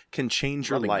affirmations can change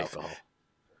your life.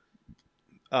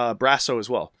 Brasso as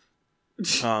well.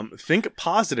 Think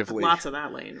positively. Lots of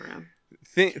that laying around.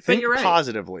 Think you're right.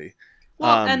 positively.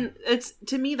 Well, and it's,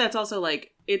 to me, that's also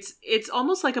like, it's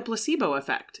almost like a placebo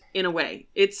effect in a way.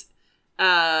 It's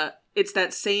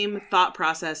that same thought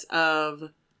process of,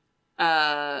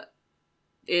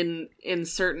 in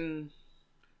certain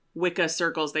Wicca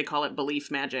circles, they call it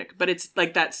belief magic, but it's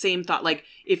like that same thought. Like,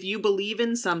 if you believe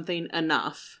in something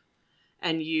enough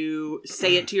and you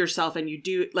say it to yourself and you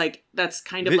do, like, that's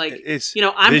kind of like, it's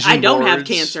I don't have boards.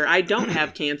 cancer. I don't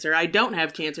have cancer. I don't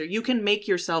have cancer. You can make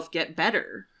yourself get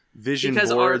better. Vision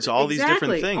Because boards, all these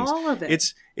different exactly, things. all of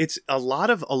it. It's a lot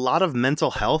of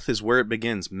mental health is where it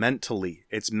begins. Mentally,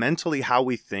 it's mentally how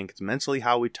we think. It's mentally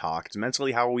how we talk. It's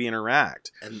mentally how we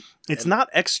interact. And it's not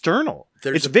external.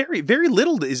 There's very very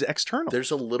little is external. There's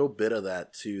a little bit of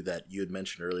that too that you had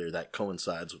mentioned earlier that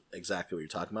coincides with exactly what you're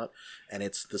talking about, and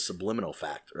it's the subliminal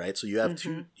fact, right? So you have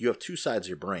two sides of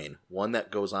your brain. One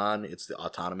that goes on, it's the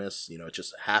autonomous. It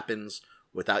just happens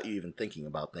without you even thinking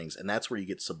about things, and that's where you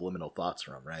get subliminal thoughts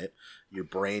from, right? Your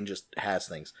brain just has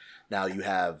things. Now you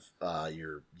have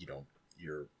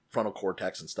your frontal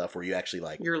cortex and stuff where you actually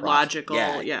like your logical,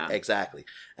 yeah, exactly,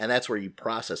 and that's where you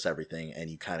process everything and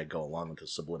you kind of go along with the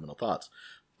subliminal thoughts.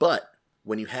 But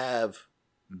when you have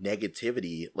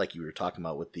negativity, like you were talking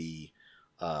about with the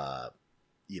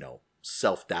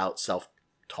self-doubt,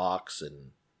 self-talks,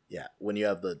 and when you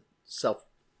have those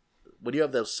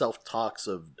self-talks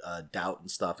of doubt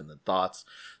and stuff, and the thoughts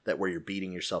that where you're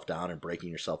beating yourself down and breaking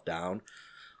yourself down,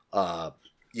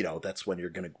 that's when you're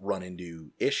going to run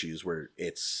into issues where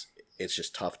it's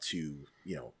just tough to,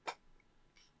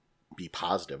 be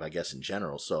positive, I guess, in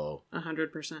general. So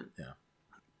 100%. Yeah.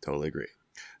 Totally agree.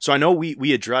 So I know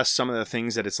we addressed some of the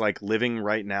things that it's like living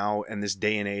right now and this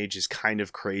day and age is kind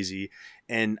of crazy.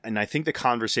 And I think the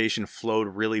conversation flowed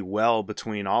really well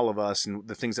between all of us and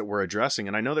the things that we're addressing.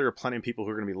 And I know there are plenty of people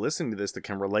who are going to be listening to this that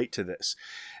can relate to this.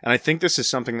 And I think this is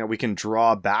something that we can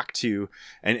draw back to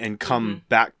and come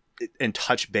back and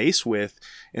touch base with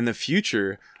in the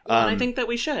future. Well, I think that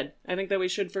we should. I think that we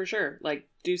should for sure. Like,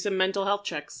 do some mental health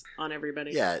checks on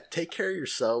everybody. Yeah, take care of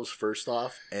yourselves first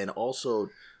off, and also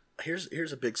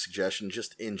here's a big suggestion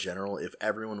just in general. If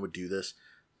everyone would do this,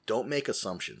 don't make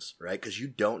assumptions, right? Because you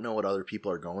don't know what other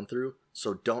people are going through.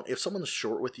 So if someone's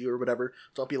short with you or whatever,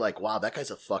 don't be like, wow, that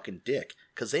guy's a fucking dick.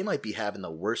 Because they might be having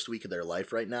the worst week of their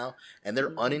life right now, and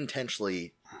they're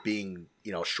unintentionally being,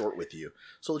 short with you.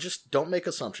 So just don't make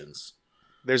assumptions.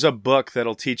 There's a book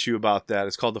that'll teach you about that.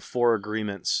 It's called The Four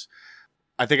Agreements.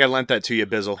 I think I lent that to you,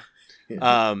 Bizzle.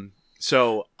 Yeah.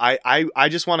 So I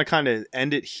just want to kind of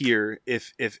end it here.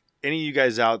 If any of you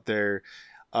guys out there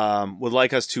would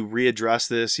like us to readdress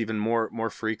this even more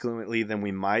frequently than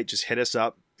we might, just hit us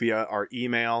up via our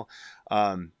email.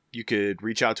 You could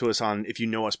reach out to us on, if you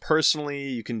know us personally,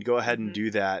 you can go ahead and do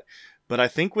that. But I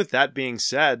think with that being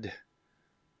said,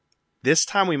 this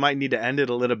time we might need to end it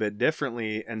a little bit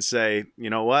differently and say, you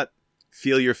know what?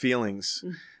 Feel your feelings.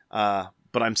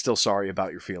 But I'm still sorry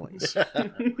about your feelings.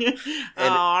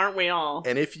 Aren't we all?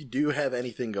 And if you do have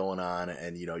anything going on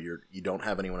and you don't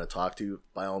have anyone to talk to,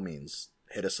 by all means,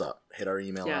 hit us up. Hit our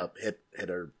email up. Hit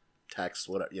our text.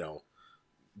 Whatever,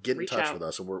 get in touch with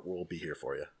us, and we'll be here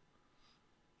for you.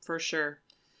 For sure.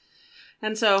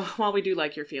 And so, while we do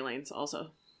like your feelings,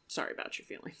 also sorry about your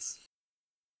feelings.